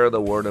I share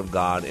the Word of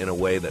God in a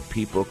way that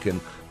people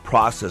can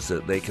process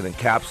it, they can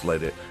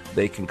encapsulate it,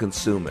 they can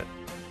consume it.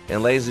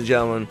 And ladies and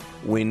gentlemen,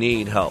 we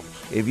need help.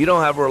 If you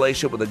don't have a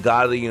relationship with the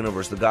God of the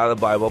universe, the God of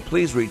the Bible,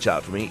 please reach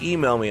out to me.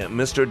 Email me at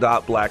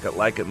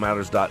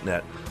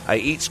mr.black@likeitmatters.net. I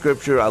eat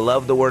Scripture. I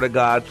love the Word of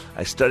God.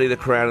 I study the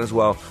Quran as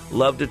well.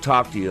 Love to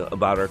talk to you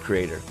about our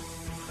Creator.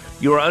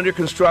 You are under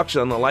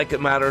construction on the Like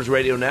It Matters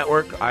radio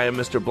network. I am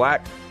Mr.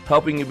 Black,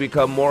 helping you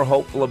become more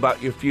hopeful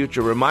about your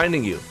future,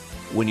 reminding you,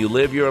 when you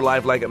live your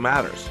life like it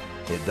matters,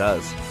 it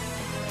does.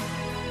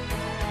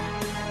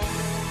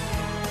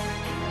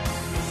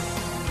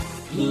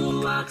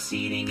 Blue Ox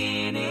Heating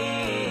and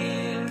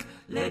Air.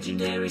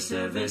 Legendary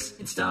service,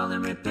 install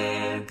and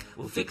repair.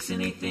 We'll fix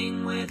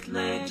anything with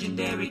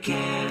legendary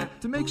care.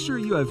 To make sure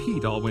you have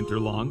heat all winter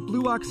long,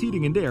 Blue Ox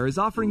Heating and Air is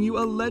offering you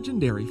a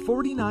legendary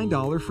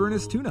 $49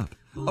 furnace tune-up.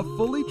 A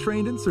fully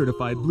trained and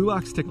certified Blue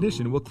Ox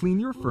technician will clean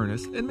your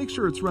furnace and make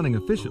sure it's running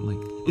efficiently.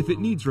 If it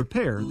needs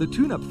repair, the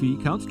tune-up fee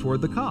counts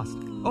toward the cost.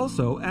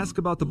 Also, ask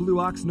about the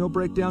Blue Ox no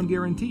breakdown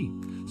guarantee.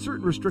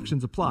 Certain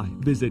restrictions apply.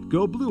 Visit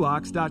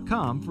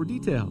goblueox.com for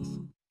details.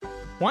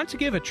 Want to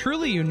give a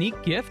truly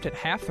unique gift at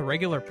half the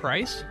regular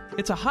price?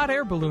 It's a hot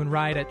air balloon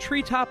ride at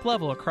treetop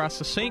level across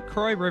the St.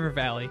 Croix River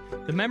Valley.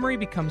 The memory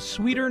becomes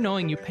sweeter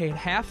knowing you paid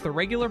half the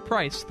regular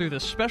price through the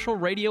special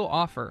radio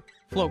offer.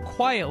 Float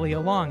quietly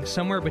along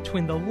somewhere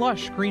between the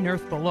lush green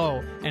earth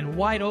below and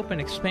wide open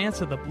expanse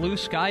of the blue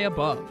sky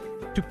above.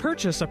 To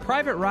purchase a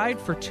private ride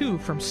for two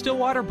from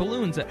Stillwater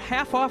Balloons at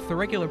half off the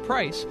regular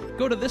price,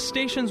 go to this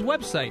station's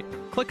website,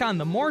 click on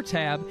the More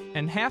tab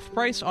and half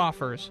price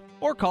offers,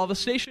 or call the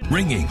station.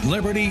 Ringing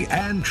liberty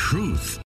and truth.